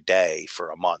it every day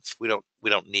for a month. We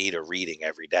don't need a reading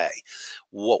every day.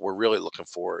 What we're really looking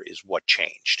for is what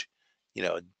changed.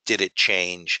 Did it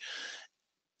change,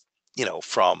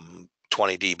 from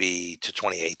 20 dB to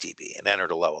 28 dB and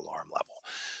entered a low alarm level?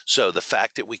 So the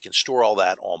fact that we can store all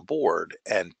that on board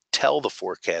and tell the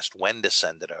forecast when to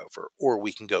send it over, or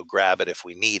we can go grab it if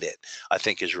we need it, I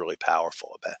think is really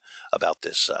powerful about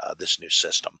this new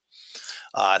system.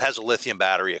 It has a lithium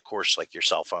battery, of course, like your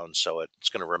cell phone, so it's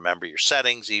going to remember your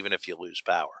settings even if you lose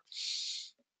power.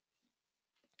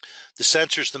 The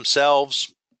sensors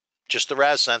themselves, just the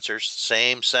RAS sensors,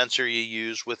 same sensor you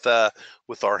use with our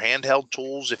handheld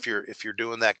tools if you're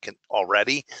doing that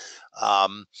already.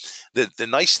 The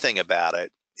nice thing about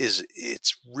it is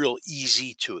it's real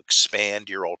easy to expand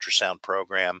your ultrasound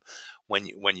program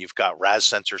when you've got RAS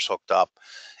sensors hooked up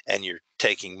and you're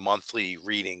taking monthly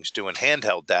readings doing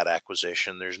handheld data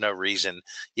acquisition. There's no reason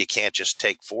you can't just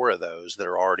take 4 of those that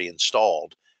are already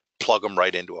installed, plug them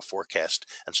right into a forecast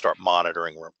and start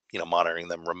monitoring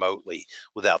them remotely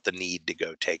without the need to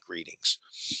go take readings.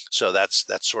 So that's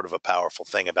sort of a powerful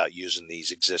thing about using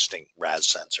these existing RAS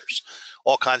sensors.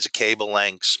 All kinds of cable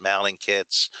lengths, mounting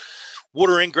kits.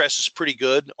 Water ingress is pretty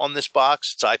good on this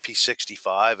box. It's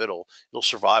IP65. It'll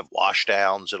survive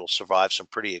washdowns. It'll survive some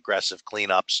pretty aggressive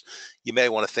cleanups. You may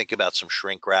want to think about some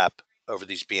shrink wrap over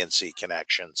these BNC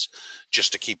connections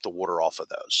just to keep the water off of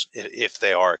those if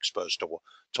they are exposed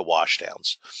to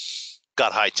washdowns.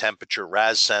 Got high temperature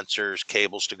RAS sensors,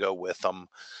 cables to go with them,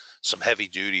 some heavy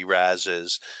duty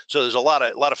RASs. So there's a lot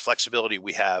of flexibility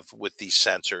we have with these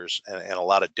sensors and a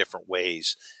lot of different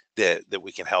ways that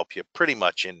we can help you pretty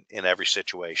much in every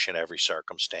situation, every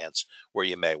circumstance where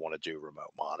you may want to do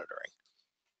remote monitoring.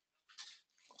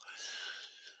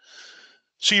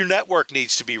 So your network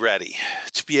needs to be ready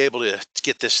to be able to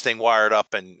get this thing wired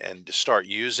up and to start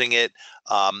using it.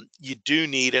 You do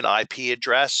need an IP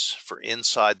address for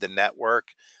inside the network.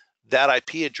 That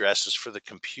IP address is for the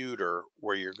computer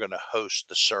where you're going to host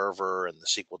the server and the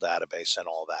SQL database and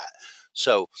all that.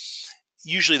 So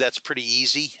usually that's pretty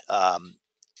easy.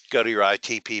 Go to your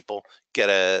IT people,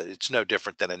 it's no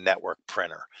different than a network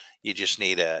printer. You just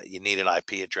need an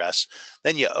IP address.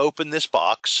 Then you open this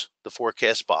box, the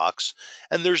forecast box,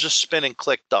 and there's a spin and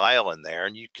click dial in there,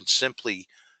 and you can simply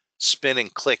spin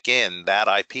and click in that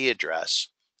IP address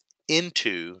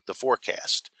into the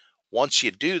forecast. Once you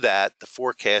do that, the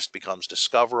forecast becomes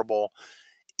discoverable.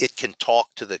 It can talk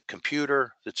to the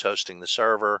computer that's hosting the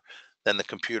server. Then the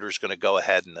computer is going to go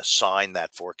ahead and assign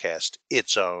that forecast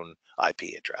its own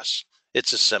IP address.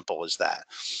 It's as simple as that.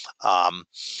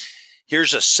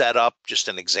 Here's a setup, just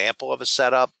an example of a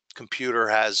setup. Computer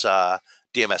has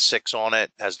DMS6 on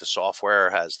it, has the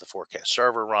software, has the forecast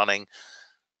server running.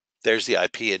 There's the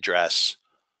IP address.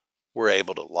 We're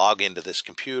able to log into this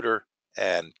computer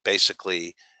and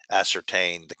basically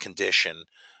ascertain the condition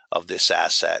of this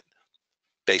asset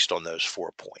based on those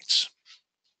 4 points.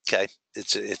 Okay,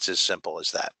 it's as simple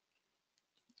as that.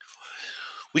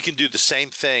 We can do the same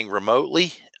thing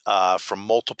remotely from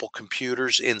multiple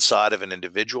computers inside of an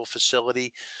individual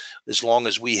facility. As long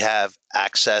as we have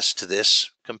access to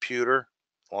this computer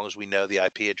As long as we know the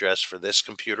IP address for this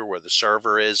computer where the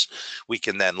server is, we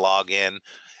can then log in.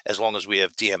 As long as we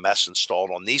have DMS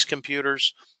installed on these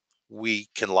computers, we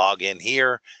can log in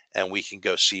here and we can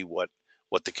go see what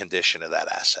the condition of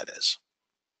that asset is.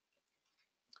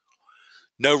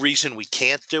 No reason we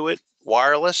can't do it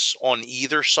wireless on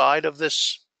either side of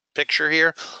this picture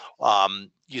here.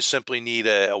 You simply need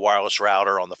a wireless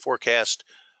router on the forecast,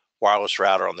 wireless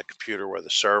router on the computer where the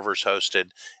server's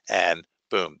hosted, and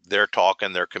boom, they're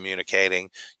talking, they're communicating.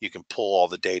 You can pull all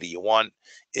the data you want.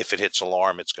 If it hits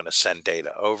alarm, it's going to send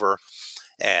data over.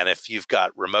 And if you've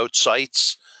got remote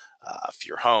sites, if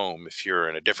you're home, if you're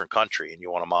in a different country and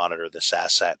you want to monitor this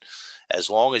asset, as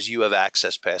long as you have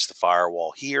access past the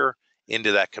firewall here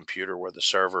into that computer where the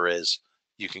server is,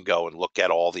 you can go and look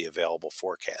at all the available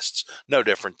forecasts. No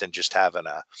different than just having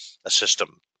a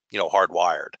system,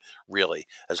 hardwired, really,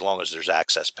 as long as there's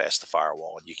access past the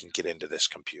firewall and you can get into this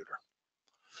computer.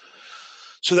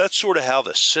 So that's sort of how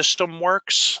the system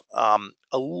works.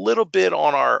 A little bit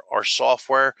on our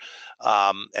software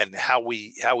and how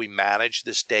we manage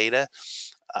this data.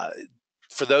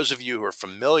 For those of you who are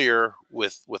familiar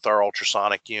with our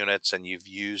ultrasonic units and you've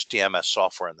used DMS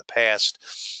software in the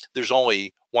past, there's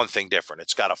only one thing different.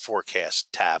 It's got a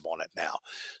forecast tab on it now.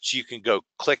 So you can go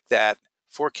click that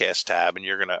forecast tab and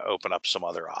you're going to open up some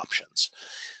other options.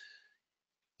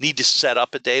 Need to set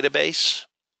up a database.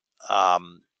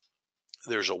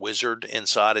 There's a wizard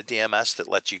inside of DMS that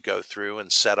lets you go through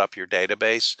and set up your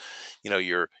database,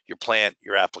 your plant,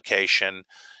 your application,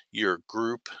 your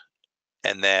group,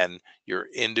 and then your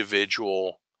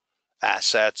individual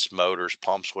assets, motors,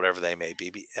 pumps, whatever they may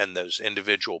be, and those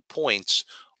individual points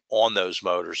on those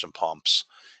motors and pumps.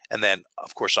 And then,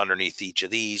 of course, underneath each of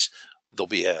these, there'll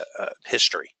be a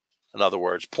history. In other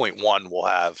words, point one will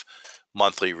have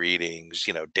monthly readings,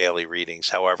 daily readings,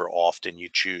 however often you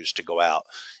choose to go out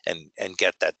and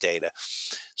get that data.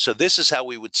 So this is how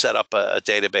we would set up a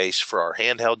database for our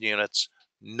handheld units.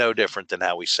 No different than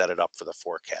how we set it up for the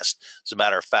forecast. As a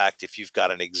matter of fact, if you've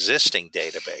got an existing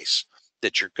database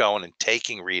that you're going and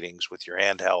taking readings with your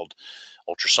handheld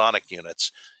ultrasonic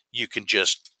units, you can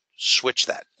just switch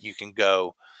that. You can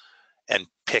go and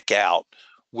pick out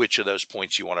which of those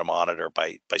points you want to monitor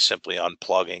by simply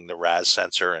unplugging the RAS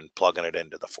sensor and plugging it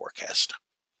into the forecast.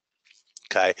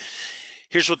 Okay,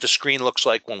 here's what the screen looks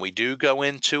like when we do go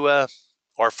into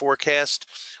our forecast.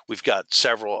 We've got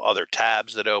several other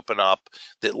tabs that open up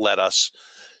that let us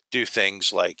do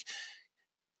things like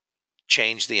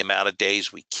change the amount of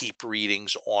days we keep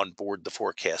readings on board the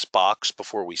forecast box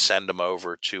before we send them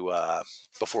over to our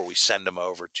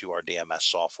DMS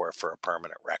software for a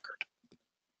permanent record.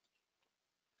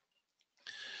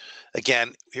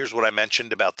 Again, here's what I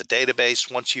mentioned about the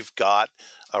database. Once you've got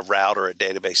a route or a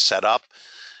database set up,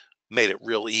 made it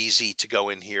real easy to go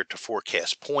in here to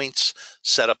forecast points,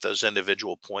 set up those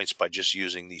individual points by just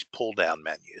using these pull down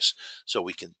menus. So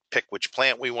we can pick which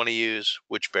plant we want to use,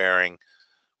 which bearing,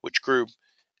 which group,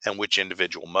 and which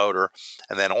individual motor.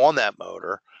 And then on that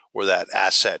motor or that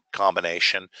asset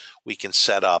combination, we can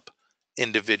set up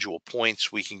individual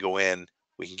points. We can go in,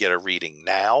 we can get a reading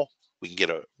now. We can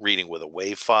get a reading with a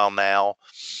wave file now,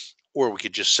 or we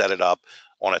could just set it up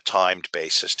on a timed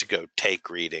basis to go take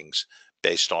readings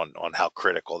based on how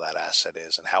critical that asset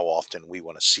is and how often we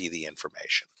want to see the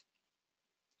information.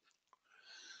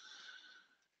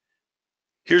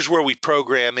 Here's where we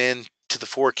program in to the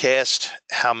forecast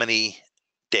how many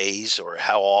days or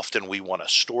how often we want to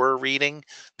store a reading.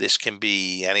 This can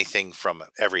be anything from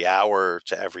every hour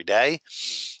to every day.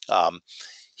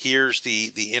 Here's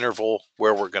the interval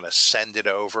where we're going to send it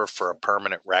over for a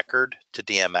permanent record to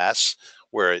DMS,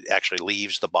 where it actually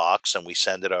leaves the box and we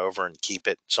send it over and keep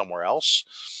it somewhere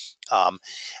else.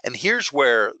 And here's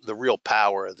where the real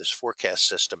power of this forecast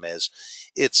system is.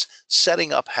 It's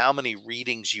setting up how many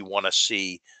readings you want to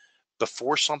see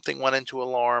before something went into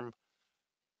alarm,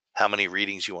 how many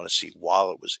readings you want to see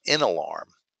while it was in alarm,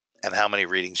 and how many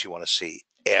readings you want to see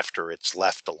after it's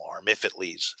left alarm, if it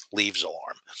leaves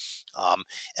alarm.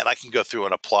 And I can go through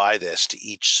and apply this to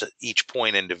each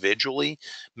point individually.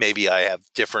 Maybe I have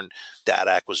different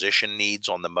data acquisition needs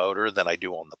on the motor than I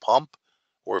do on the pump,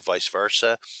 or vice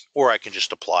versa, or I can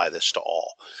just apply this to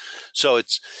all. So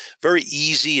it's very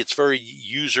easy. It's very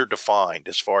user defined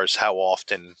as far as how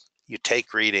often you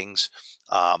take readings,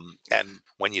 and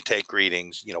when you take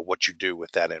readings, what you do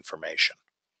with that information.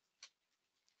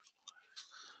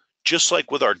 Just like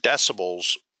with our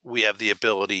decibels, we have the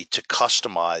ability to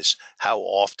customize how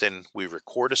often we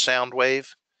record a sound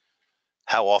wave,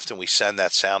 how often we send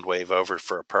that sound wave over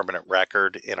for a permanent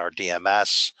record in our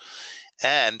DMS,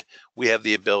 and we have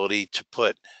the ability to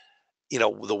put,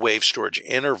 the wave storage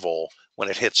interval when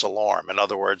it hits alarm. In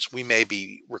other words, we may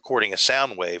be recording a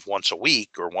sound wave once a week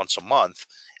or once a month,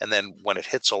 and then when it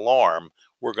hits alarm,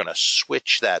 we're going to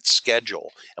switch that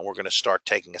schedule and we're going to start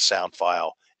taking a sound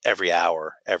file every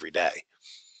hour, every day.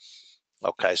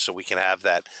 Okay, so we can have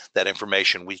that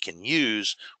information we can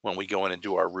use when we go in and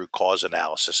do our root cause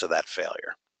analysis of that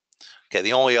failure. Okay,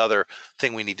 the only other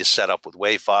thing we need to set up with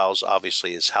WAV files,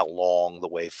 obviously, is how long the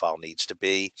WAV file needs to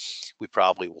be. We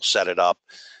probably will set it up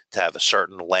to have a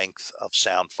certain length of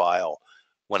sound file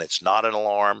when it's not an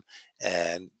alarm,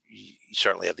 and you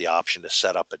certainly have the option to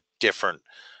set up a different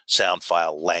sound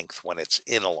file length when it's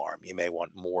in alarm. You may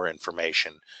want more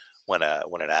information when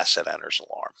an asset enters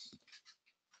alarm.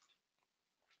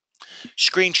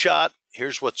 Screenshot.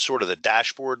 Here's what sort of the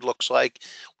dashboard looks like.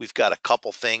 We've got a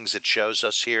couple things it shows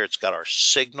us here. It's got our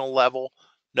signal level,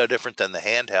 no different than the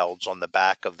handhelds on the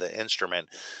back of the instrument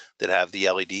that have the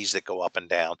LEDs that go up and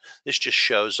down. This just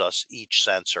shows us each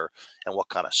sensor and what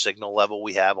kind of signal level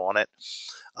we have on it.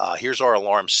 Here's our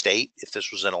alarm state. If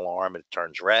this was an alarm, it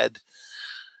turns red.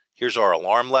 Here's our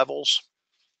alarm levels.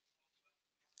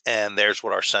 And there's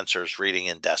what our sensor is reading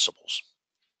in decibels.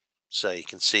 So you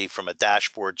can see from a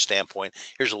dashboard standpoint,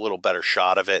 here's a little better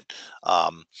shot of it,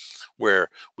 where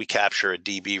we capture a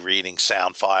dB reading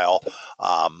sound file.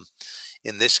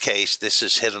 In this case, this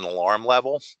is hit an alarm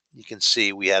level. You can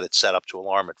see we had it set up to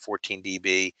alarm at 14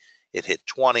 dB. It hit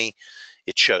 20.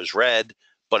 It shows red,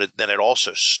 but then it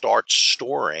also starts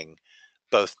storing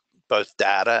both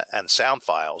data and sound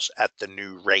files at the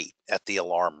new rate, at the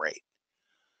alarm rate,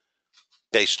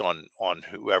 based on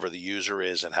whoever the user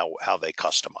is and how they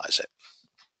customize it.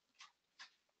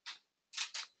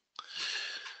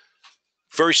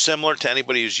 Very similar to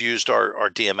anybody who's used our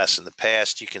DMS in the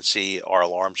past. You can see our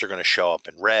alarms are going to show up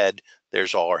in red.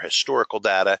 There's all our historical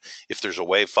data. If there's a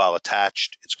WAV file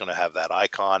attached, it's going to have that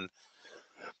icon.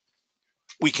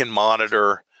 We can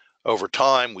monitor over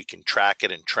time. We can track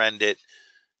it and trend it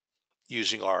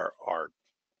using our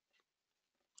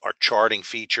charting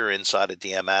feature inside of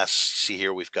DMS. See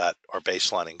here, we've got our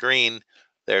baseline in green.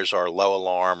 There's our low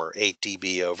alarm or 8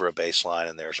 dB over a baseline,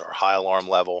 and there's our high alarm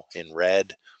level in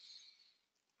red.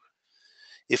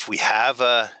 If we have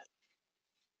a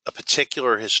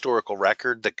particular historical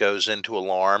record that goes into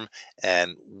alarm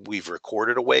and we've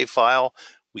recorded a WAV file,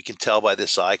 we can tell by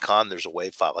this icon there's a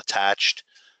WAV file attached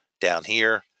down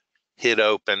here, hit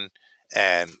open,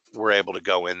 and we're able to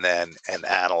go in then and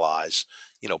analyze,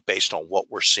 based on what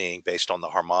we're seeing, based on the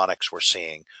harmonics we're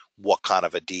seeing, what kind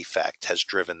of a defect has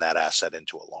driven that asset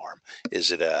into alarm.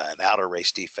 Is it an outer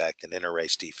race defect, an inner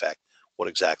race defect? What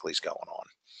exactly is going on?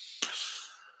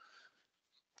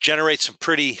 Generate some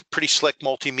pretty slick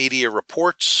multimedia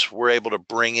reports. We're able to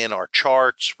bring in our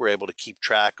charts. We're able to keep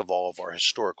track of all of our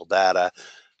historical data,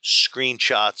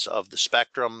 screenshots of the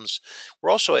spectrums.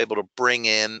 We're also able to bring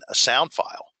in a sound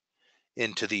file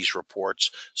into these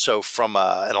reports. So from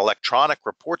an electronic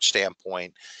report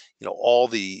standpoint, all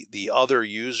the other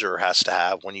user has to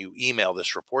have when you email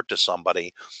this report to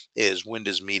somebody is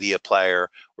Windows Media Player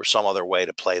or some other way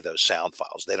to play those sound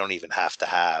files. They don't even have to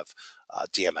have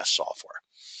DMS software.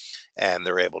 And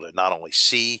they're able to not only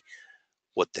see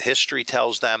what the history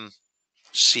tells them,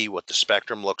 see what the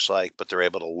spectrum looks like, but they're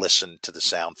able to listen to the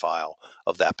sound file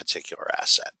of that particular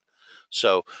asset.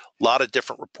 So a lot of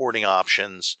different reporting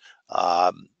options,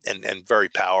 and very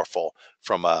powerful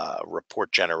from a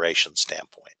report generation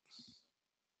standpoint.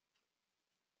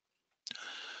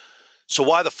 So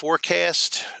why the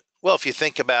forecast? Well, if you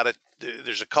think about it,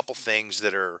 there's a couple things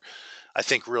that are, I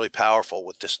think, really powerful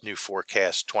with this new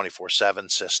forecast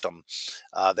 24/7 system.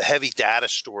 The heavy data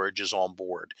storage is on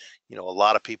board. A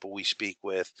lot of people we speak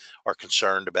with are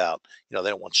concerned about, they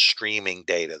don't want streaming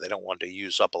data. They don't want to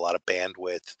use up a lot of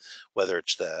bandwidth, whether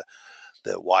it's the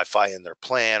Wi-Fi in their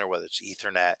plan or whether it's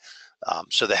Ethernet.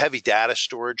 So the heavy data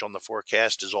storage on the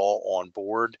forecast is all on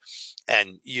board,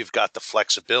 and you've got the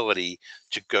flexibility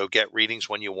to go get readings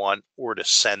when you want or to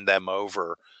send them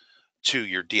over to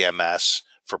your DMS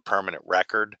for permanent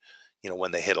record,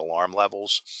 when they hit alarm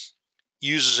levels.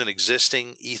 Uses an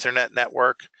existing Ethernet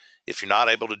network. If you're not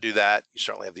able to do that, you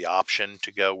certainly have the option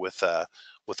to go with a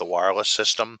wireless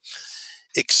system.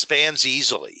 Expands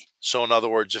easily. So in other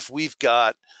words, if we've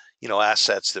got,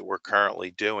 assets that we're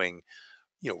currently doing,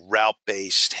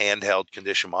 route-based handheld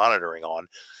condition monitoring on,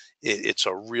 it's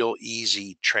a real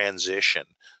easy transition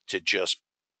to just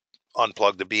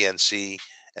unplug the BNC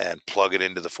and plug it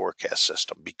into the forecast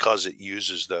system because it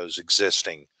uses those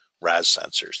existing RAS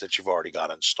sensors that you've already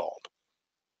got installed.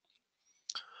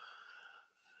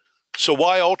 So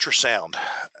why ultrasound?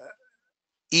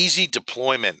 Easy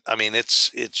deployment. I mean,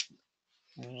 it's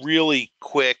really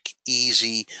quick,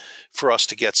 easy for us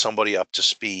to get somebody up to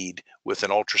speed with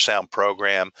an ultrasound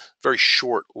program. Very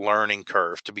short learning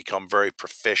curve to become very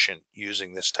proficient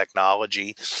using this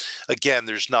technology. Again,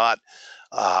 there's not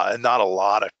a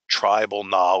lot of tribal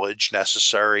knowledge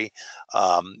necessary.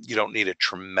 You don't need a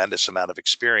tremendous amount of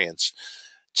experience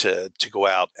to go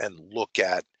out and look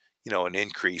at, an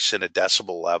increase in a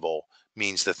decibel level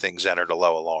means that things entered a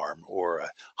low alarm, or a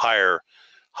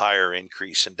higher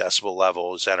increase in decibel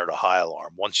level has entered a high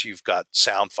alarm. Once you've got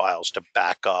sound files to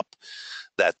back up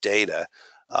that data,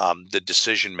 the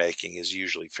decision making is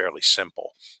usually fairly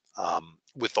simple.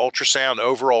 With ultrasound,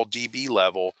 overall dB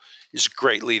level is a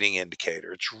great leading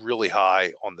indicator. It's really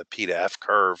high on the P to F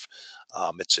curve.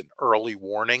 It's an early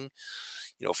warning.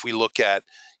 If we look at,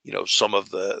 some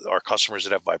of our customers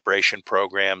that have vibration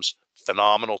programs,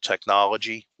 phenomenal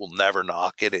technology. We'll never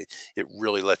knock it. It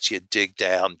really lets you dig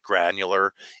down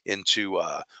granular into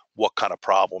what kind of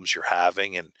problems you're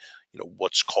having, and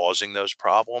what's causing those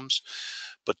problems.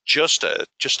 But just a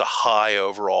high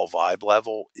overall vibe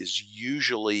level is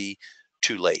usually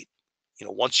too late.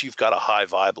 Once you've got a high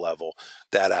vibe level,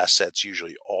 that asset's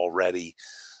usually already,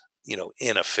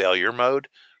 in a failure mode.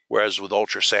 Whereas with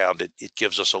ultrasound, it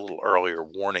gives us a little earlier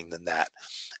warning than that,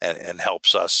 and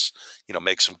helps us,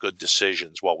 make some good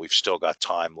decisions while we've still got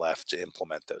time left to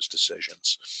implement those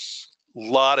decisions. A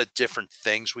lot of different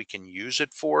things we can use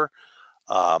it for.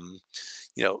 Um,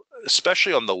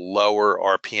 Especially on the lower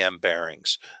RPM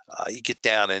bearings, you get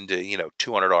down into,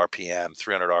 200 RPM,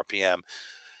 300 RPM.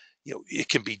 It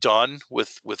can be done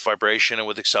with vibration and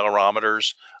with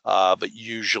accelerometers, but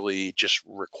usually it just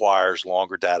requires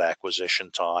longer data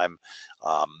acquisition time.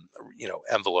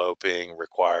 Enveloping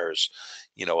requires,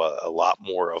 a lot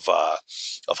more of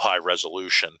high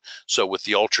resolution. So with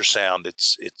the ultrasound,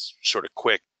 it's sort of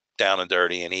quick, down and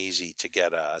dirty, and easy to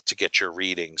get your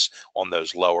readings on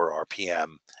those lower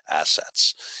RPM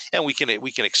assets. And we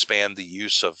can expand the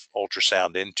use of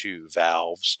ultrasound into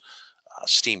valves,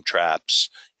 steam traps,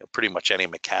 pretty much any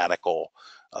mechanical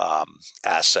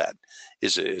asset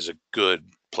is a good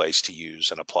place to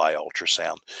use and apply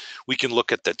ultrasound. We can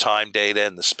look at the time data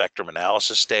and the spectrum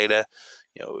analysis data,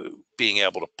 being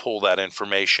able to pull that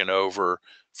information over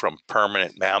from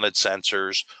permanent mounted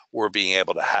sensors, or being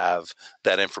able to have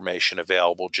that information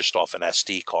available just off an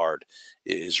SD card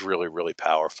is really, really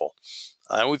powerful.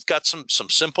 And we've got some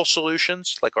simple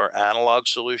solutions like our analog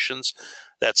solutions.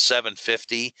 That's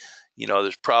 750.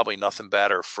 There's probably nothing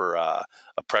better for a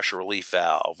pressure relief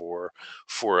valve, or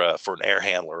for an air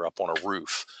handler up on a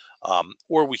roof.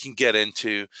 Or we can get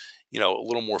into, a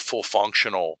little more full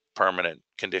functional permanent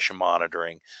condition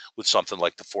monitoring with something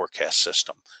like the forecast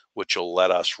system, which will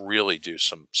let us really do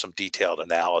some detailed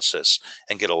analysis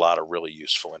and get a lot of really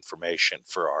useful information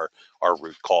for our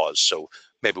root cause. So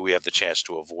maybe we have the chance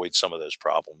to avoid some of those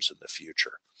problems in the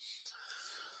future.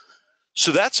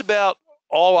 So that's about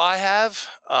all I have.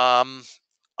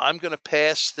 I'm going to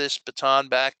pass this baton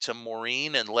back to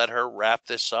Maureen and let her wrap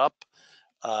this up.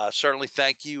 Certainly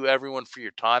thank you, everyone, for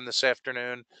your time this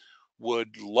afternoon.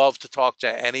 Would love to talk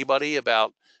to anybody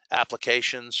about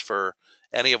applications for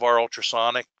any of our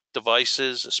ultrasonic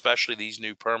devices, especially these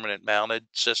new permanent mounted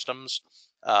systems.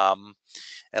 And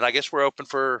I guess we're open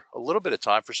for a little bit of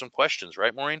time for some questions,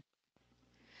 right, Maureen?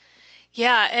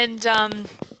 Yeah, and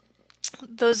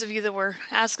those of you that were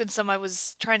asking some, I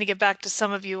was trying to get back to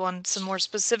some of you on some more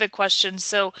specific questions.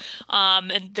 So,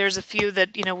 and there's a few that,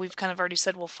 we've kind of already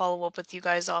said we'll follow up with you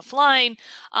guys offline.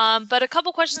 But a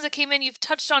couple questions that came in, you've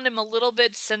touched on them a little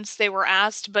bit since they were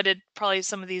asked, but it probably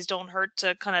some of these don't hurt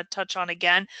to kind of touch on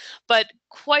again. But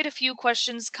quite a few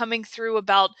questions coming through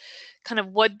about kind of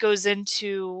what goes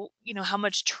into, how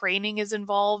much training is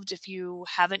involved if you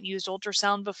haven't used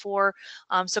ultrasound before.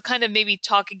 So kind of maybe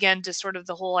talk again to sort of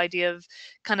the whole idea of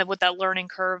kind of what that learning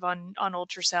curve on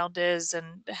ultrasound is, and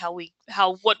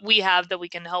what we have that we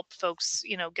can help folks,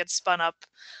 get spun up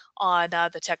on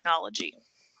the technology.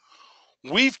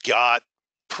 We've got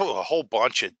a whole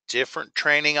bunch of different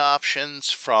training options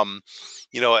from,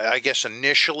 I guess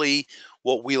initially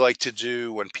what we like to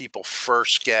do when people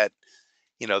first get,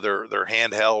 their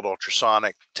handheld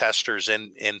ultrasonic testers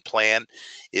in plant,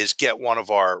 is get one of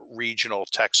our regional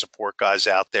tech support guys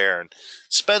out there and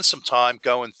spend some time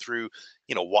going through,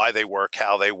 why they work,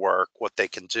 how they work, what they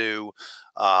can do,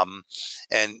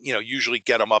 and usually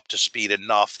get them up to speed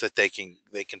enough that they can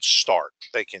start.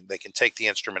 They can take the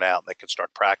instrument out and they can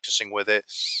start practicing with it.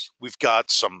 We've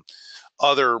got some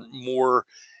other more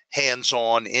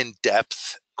hands-on,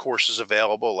 in-depth courses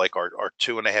available, like our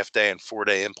 2.5 day and 4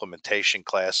 day implementation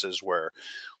classes, where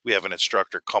we have an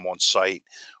instructor come on site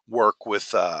work with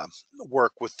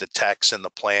the techs in the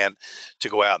plant to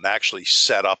go out and actually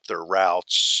set up their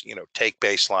routes, take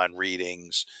baseline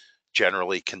readings,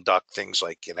 generally conduct things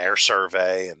like an air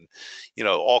survey, and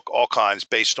all kinds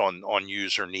based on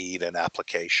user need and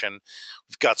application.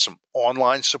 We've got some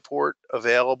online support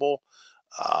available.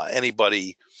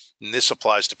 Anybody, and this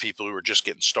applies to people who are just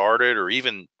getting started, or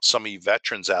even some of you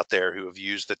veterans out there who have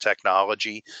used the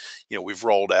technology. We've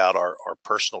rolled out our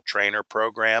personal trainer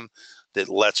program that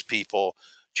lets people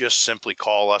just simply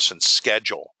call us and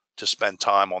schedule to spend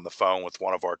time on the phone with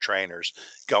one of our trainers,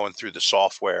 going through the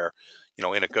software,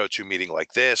 in a go-to meeting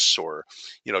like this, or,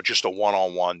 just a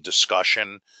one-on-one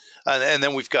discussion. And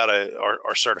then we've got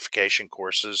our certification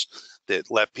courses that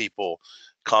let people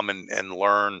come and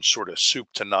learn sort of soup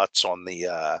to nuts on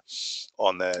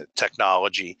the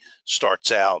technology.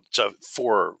 Starts out so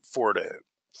 4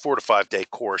 to 5 day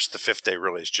course. The 5th day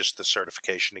really is just the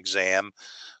certification exam,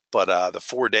 but the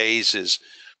 4 days is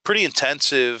pretty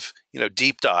intensive,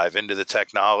 deep dive into the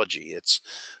technology. It's,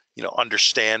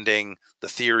 understanding the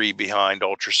theory behind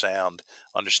ultrasound,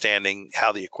 understanding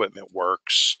how the equipment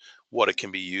works, what it can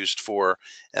be used for.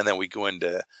 And then we go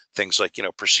into things like,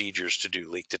 procedures to do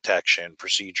leak detection,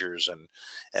 procedures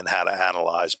and how to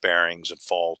analyze bearings and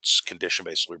faults,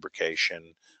 condition-based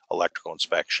lubrication, electrical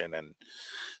inspection, and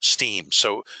steam.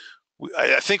 So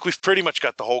I think we've pretty much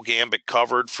got the whole gambit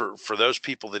covered for those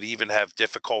people that even have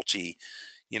difficulty,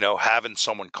 having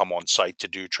someone come on site to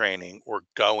do training, or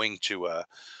going to a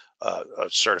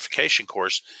certification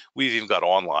course. We've even got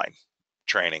online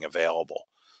training available.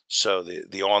 So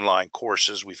the online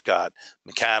courses, we've got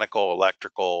mechanical,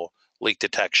 electrical, leak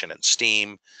detection, and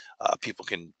steam. People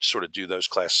can sort of do those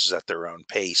classes at their own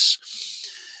pace.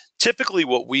 Typically,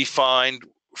 what we find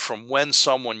from when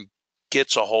someone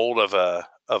gets a hold of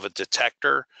a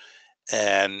detector,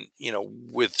 and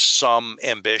with some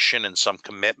ambition and some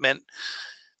commitment,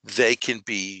 they can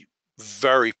be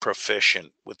very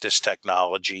proficient with this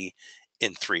technology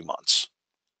in 3 months.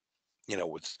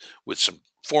 With some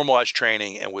formalized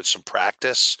training and with some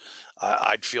practice,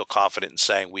 I'd feel confident in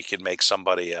saying we can make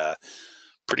somebody a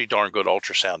pretty darn good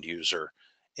ultrasound user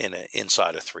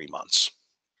inside of 3 months.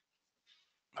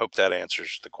 Hope that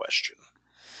answers the question.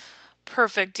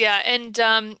 Perfect. Yeah, and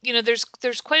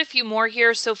there's quite a few more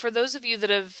here. So for those of you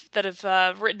that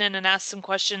have written in and asked some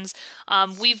questions,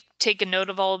 we've taken note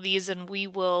of all of these, and we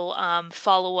will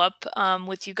follow up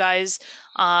with you guys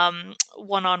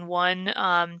one-on-one,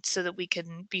 so that we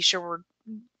can be sure we're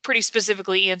pretty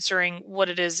specifically answering what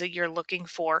it is that you're looking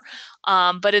for.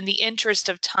 But in the interest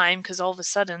of time, because all of a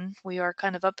sudden we are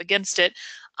kind of up against it,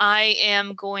 I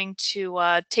am going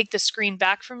to take the screen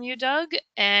back from you, Doug,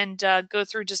 and go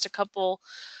through just a couple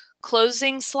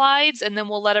closing slides, and then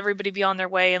we'll let everybody be on their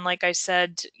way. And like I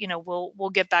said,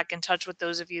 we'll get back in touch with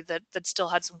those of you that still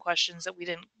had some questions that we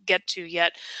didn't get to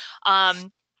yet.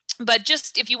 But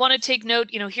just if you want to take note,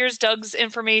 here's Doug's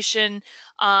information,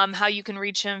 how you can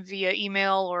reach him via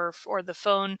email or the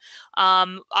phone.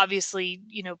 Obviously,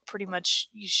 pretty much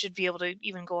you should be able to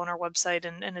even go on our website,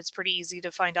 and it's pretty easy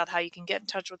to find out how you can get in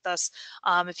touch with us.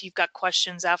 If you've got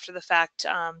questions after the fact,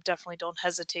 definitely don't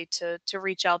hesitate to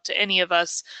reach out to any of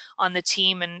us on the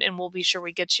team, and we'll be sure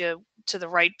we get you to the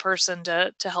right person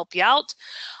to help you out.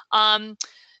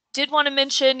 Did want to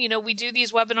mention, we do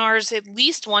these webinars at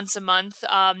least once a month.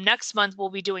 Next month we'll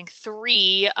be doing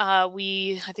 3.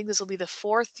 I think this will be the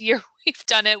 4th year we've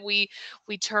done it. We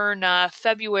turn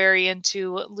February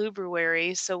into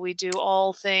Lubruary, so we do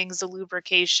all things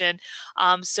lubrication.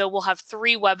 So we'll have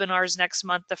 3 webinars next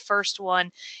month. The first one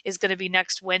is going to be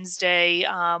next Wednesday,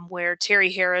 where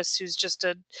Terry Harris, who's just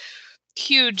a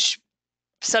huge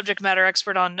subject matter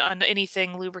expert on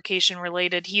anything lubrication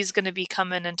related. He's going to be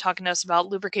coming and talking to us about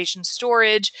lubrication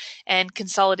storage and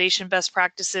consolidation best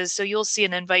practices. So you'll see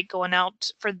an invite going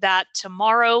out for that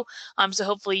tomorrow. So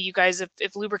hopefully you guys,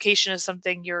 if lubrication is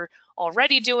something you're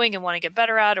already doing and want to get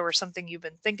better at, or something you've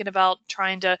been thinking about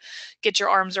trying to get your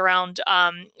arms around,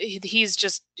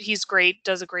 he's great,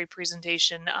 does a great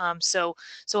presentation. So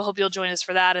I hope you'll join us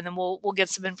for that, and then we'll get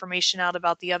some information out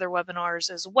about the other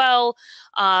webinars as well.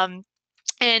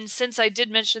 And since I did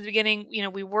mention at the beginning,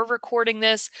 we were recording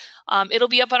this, it'll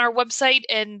be up on our website,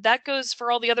 and that goes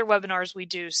for all the other webinars we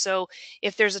do. So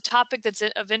if there's a topic that's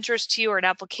of interest to you, or an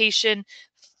application,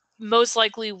 most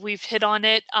likely we've hit on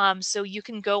it. So you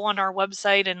can go on our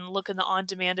website and look in the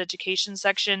on-demand education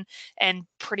section and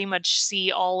pretty much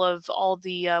see all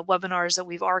the webinars that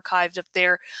we've archived up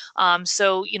there.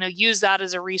 So use that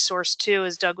as a resource too,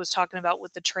 as Doug was talking about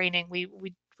with the training.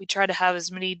 We try to have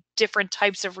as many different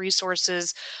types of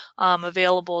resources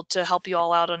available to help you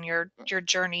all out on your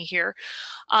journey here.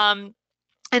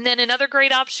 And then another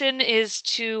great option is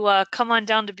to come on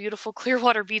down to beautiful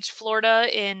Clearwater Beach, Florida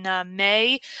in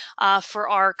May for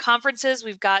our conferences.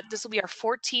 This will be our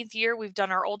 14th year. We've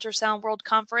done our Ultrasound World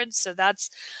Conference. So that's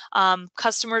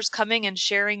customers coming and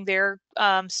sharing their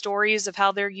stories of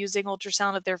how they're using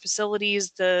ultrasound at their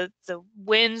facilities, the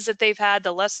wins that they've had,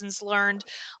 the lessons learned.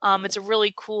 It's a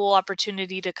really cool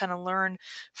opportunity to kind of learn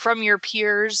from your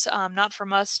peers, not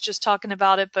from us just talking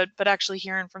about it, but actually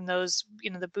hearing from those,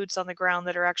 the boots on the ground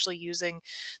that are actually using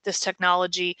this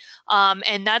technology.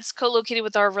 And that's co-located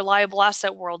with our reliable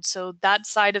asset world. So that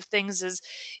side of things is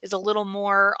a little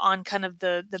more on kind of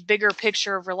the bigger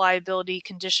picture of reliability,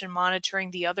 condition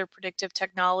monitoring, the other predictive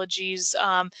technologies,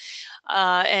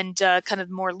 and kind of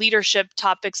more leadership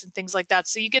topics and things like that.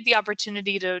 So you get the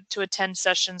opportunity to attend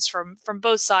sessions from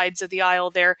both sides of the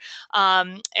aisle there,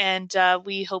 and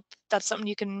we hope that's something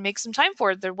you can make some time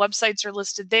for. The websites are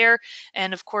listed there,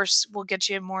 and of course, we'll get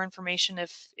you more information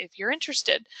if you're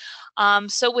interested.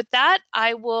 So with that,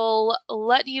 I will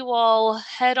let you all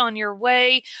head on your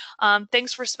way.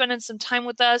 Thanks for spending some time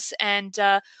with us, and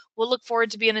we'll look forward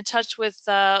to being in touch with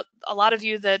a lot of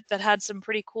you that had some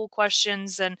pretty cool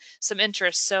questions and some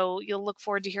interest. So you'll look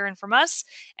forward to hearing from us,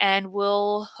 and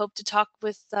we'll hope to talk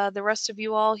with the rest of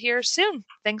you all here soon.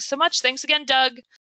 Thanks so much. Thanks again, Doug.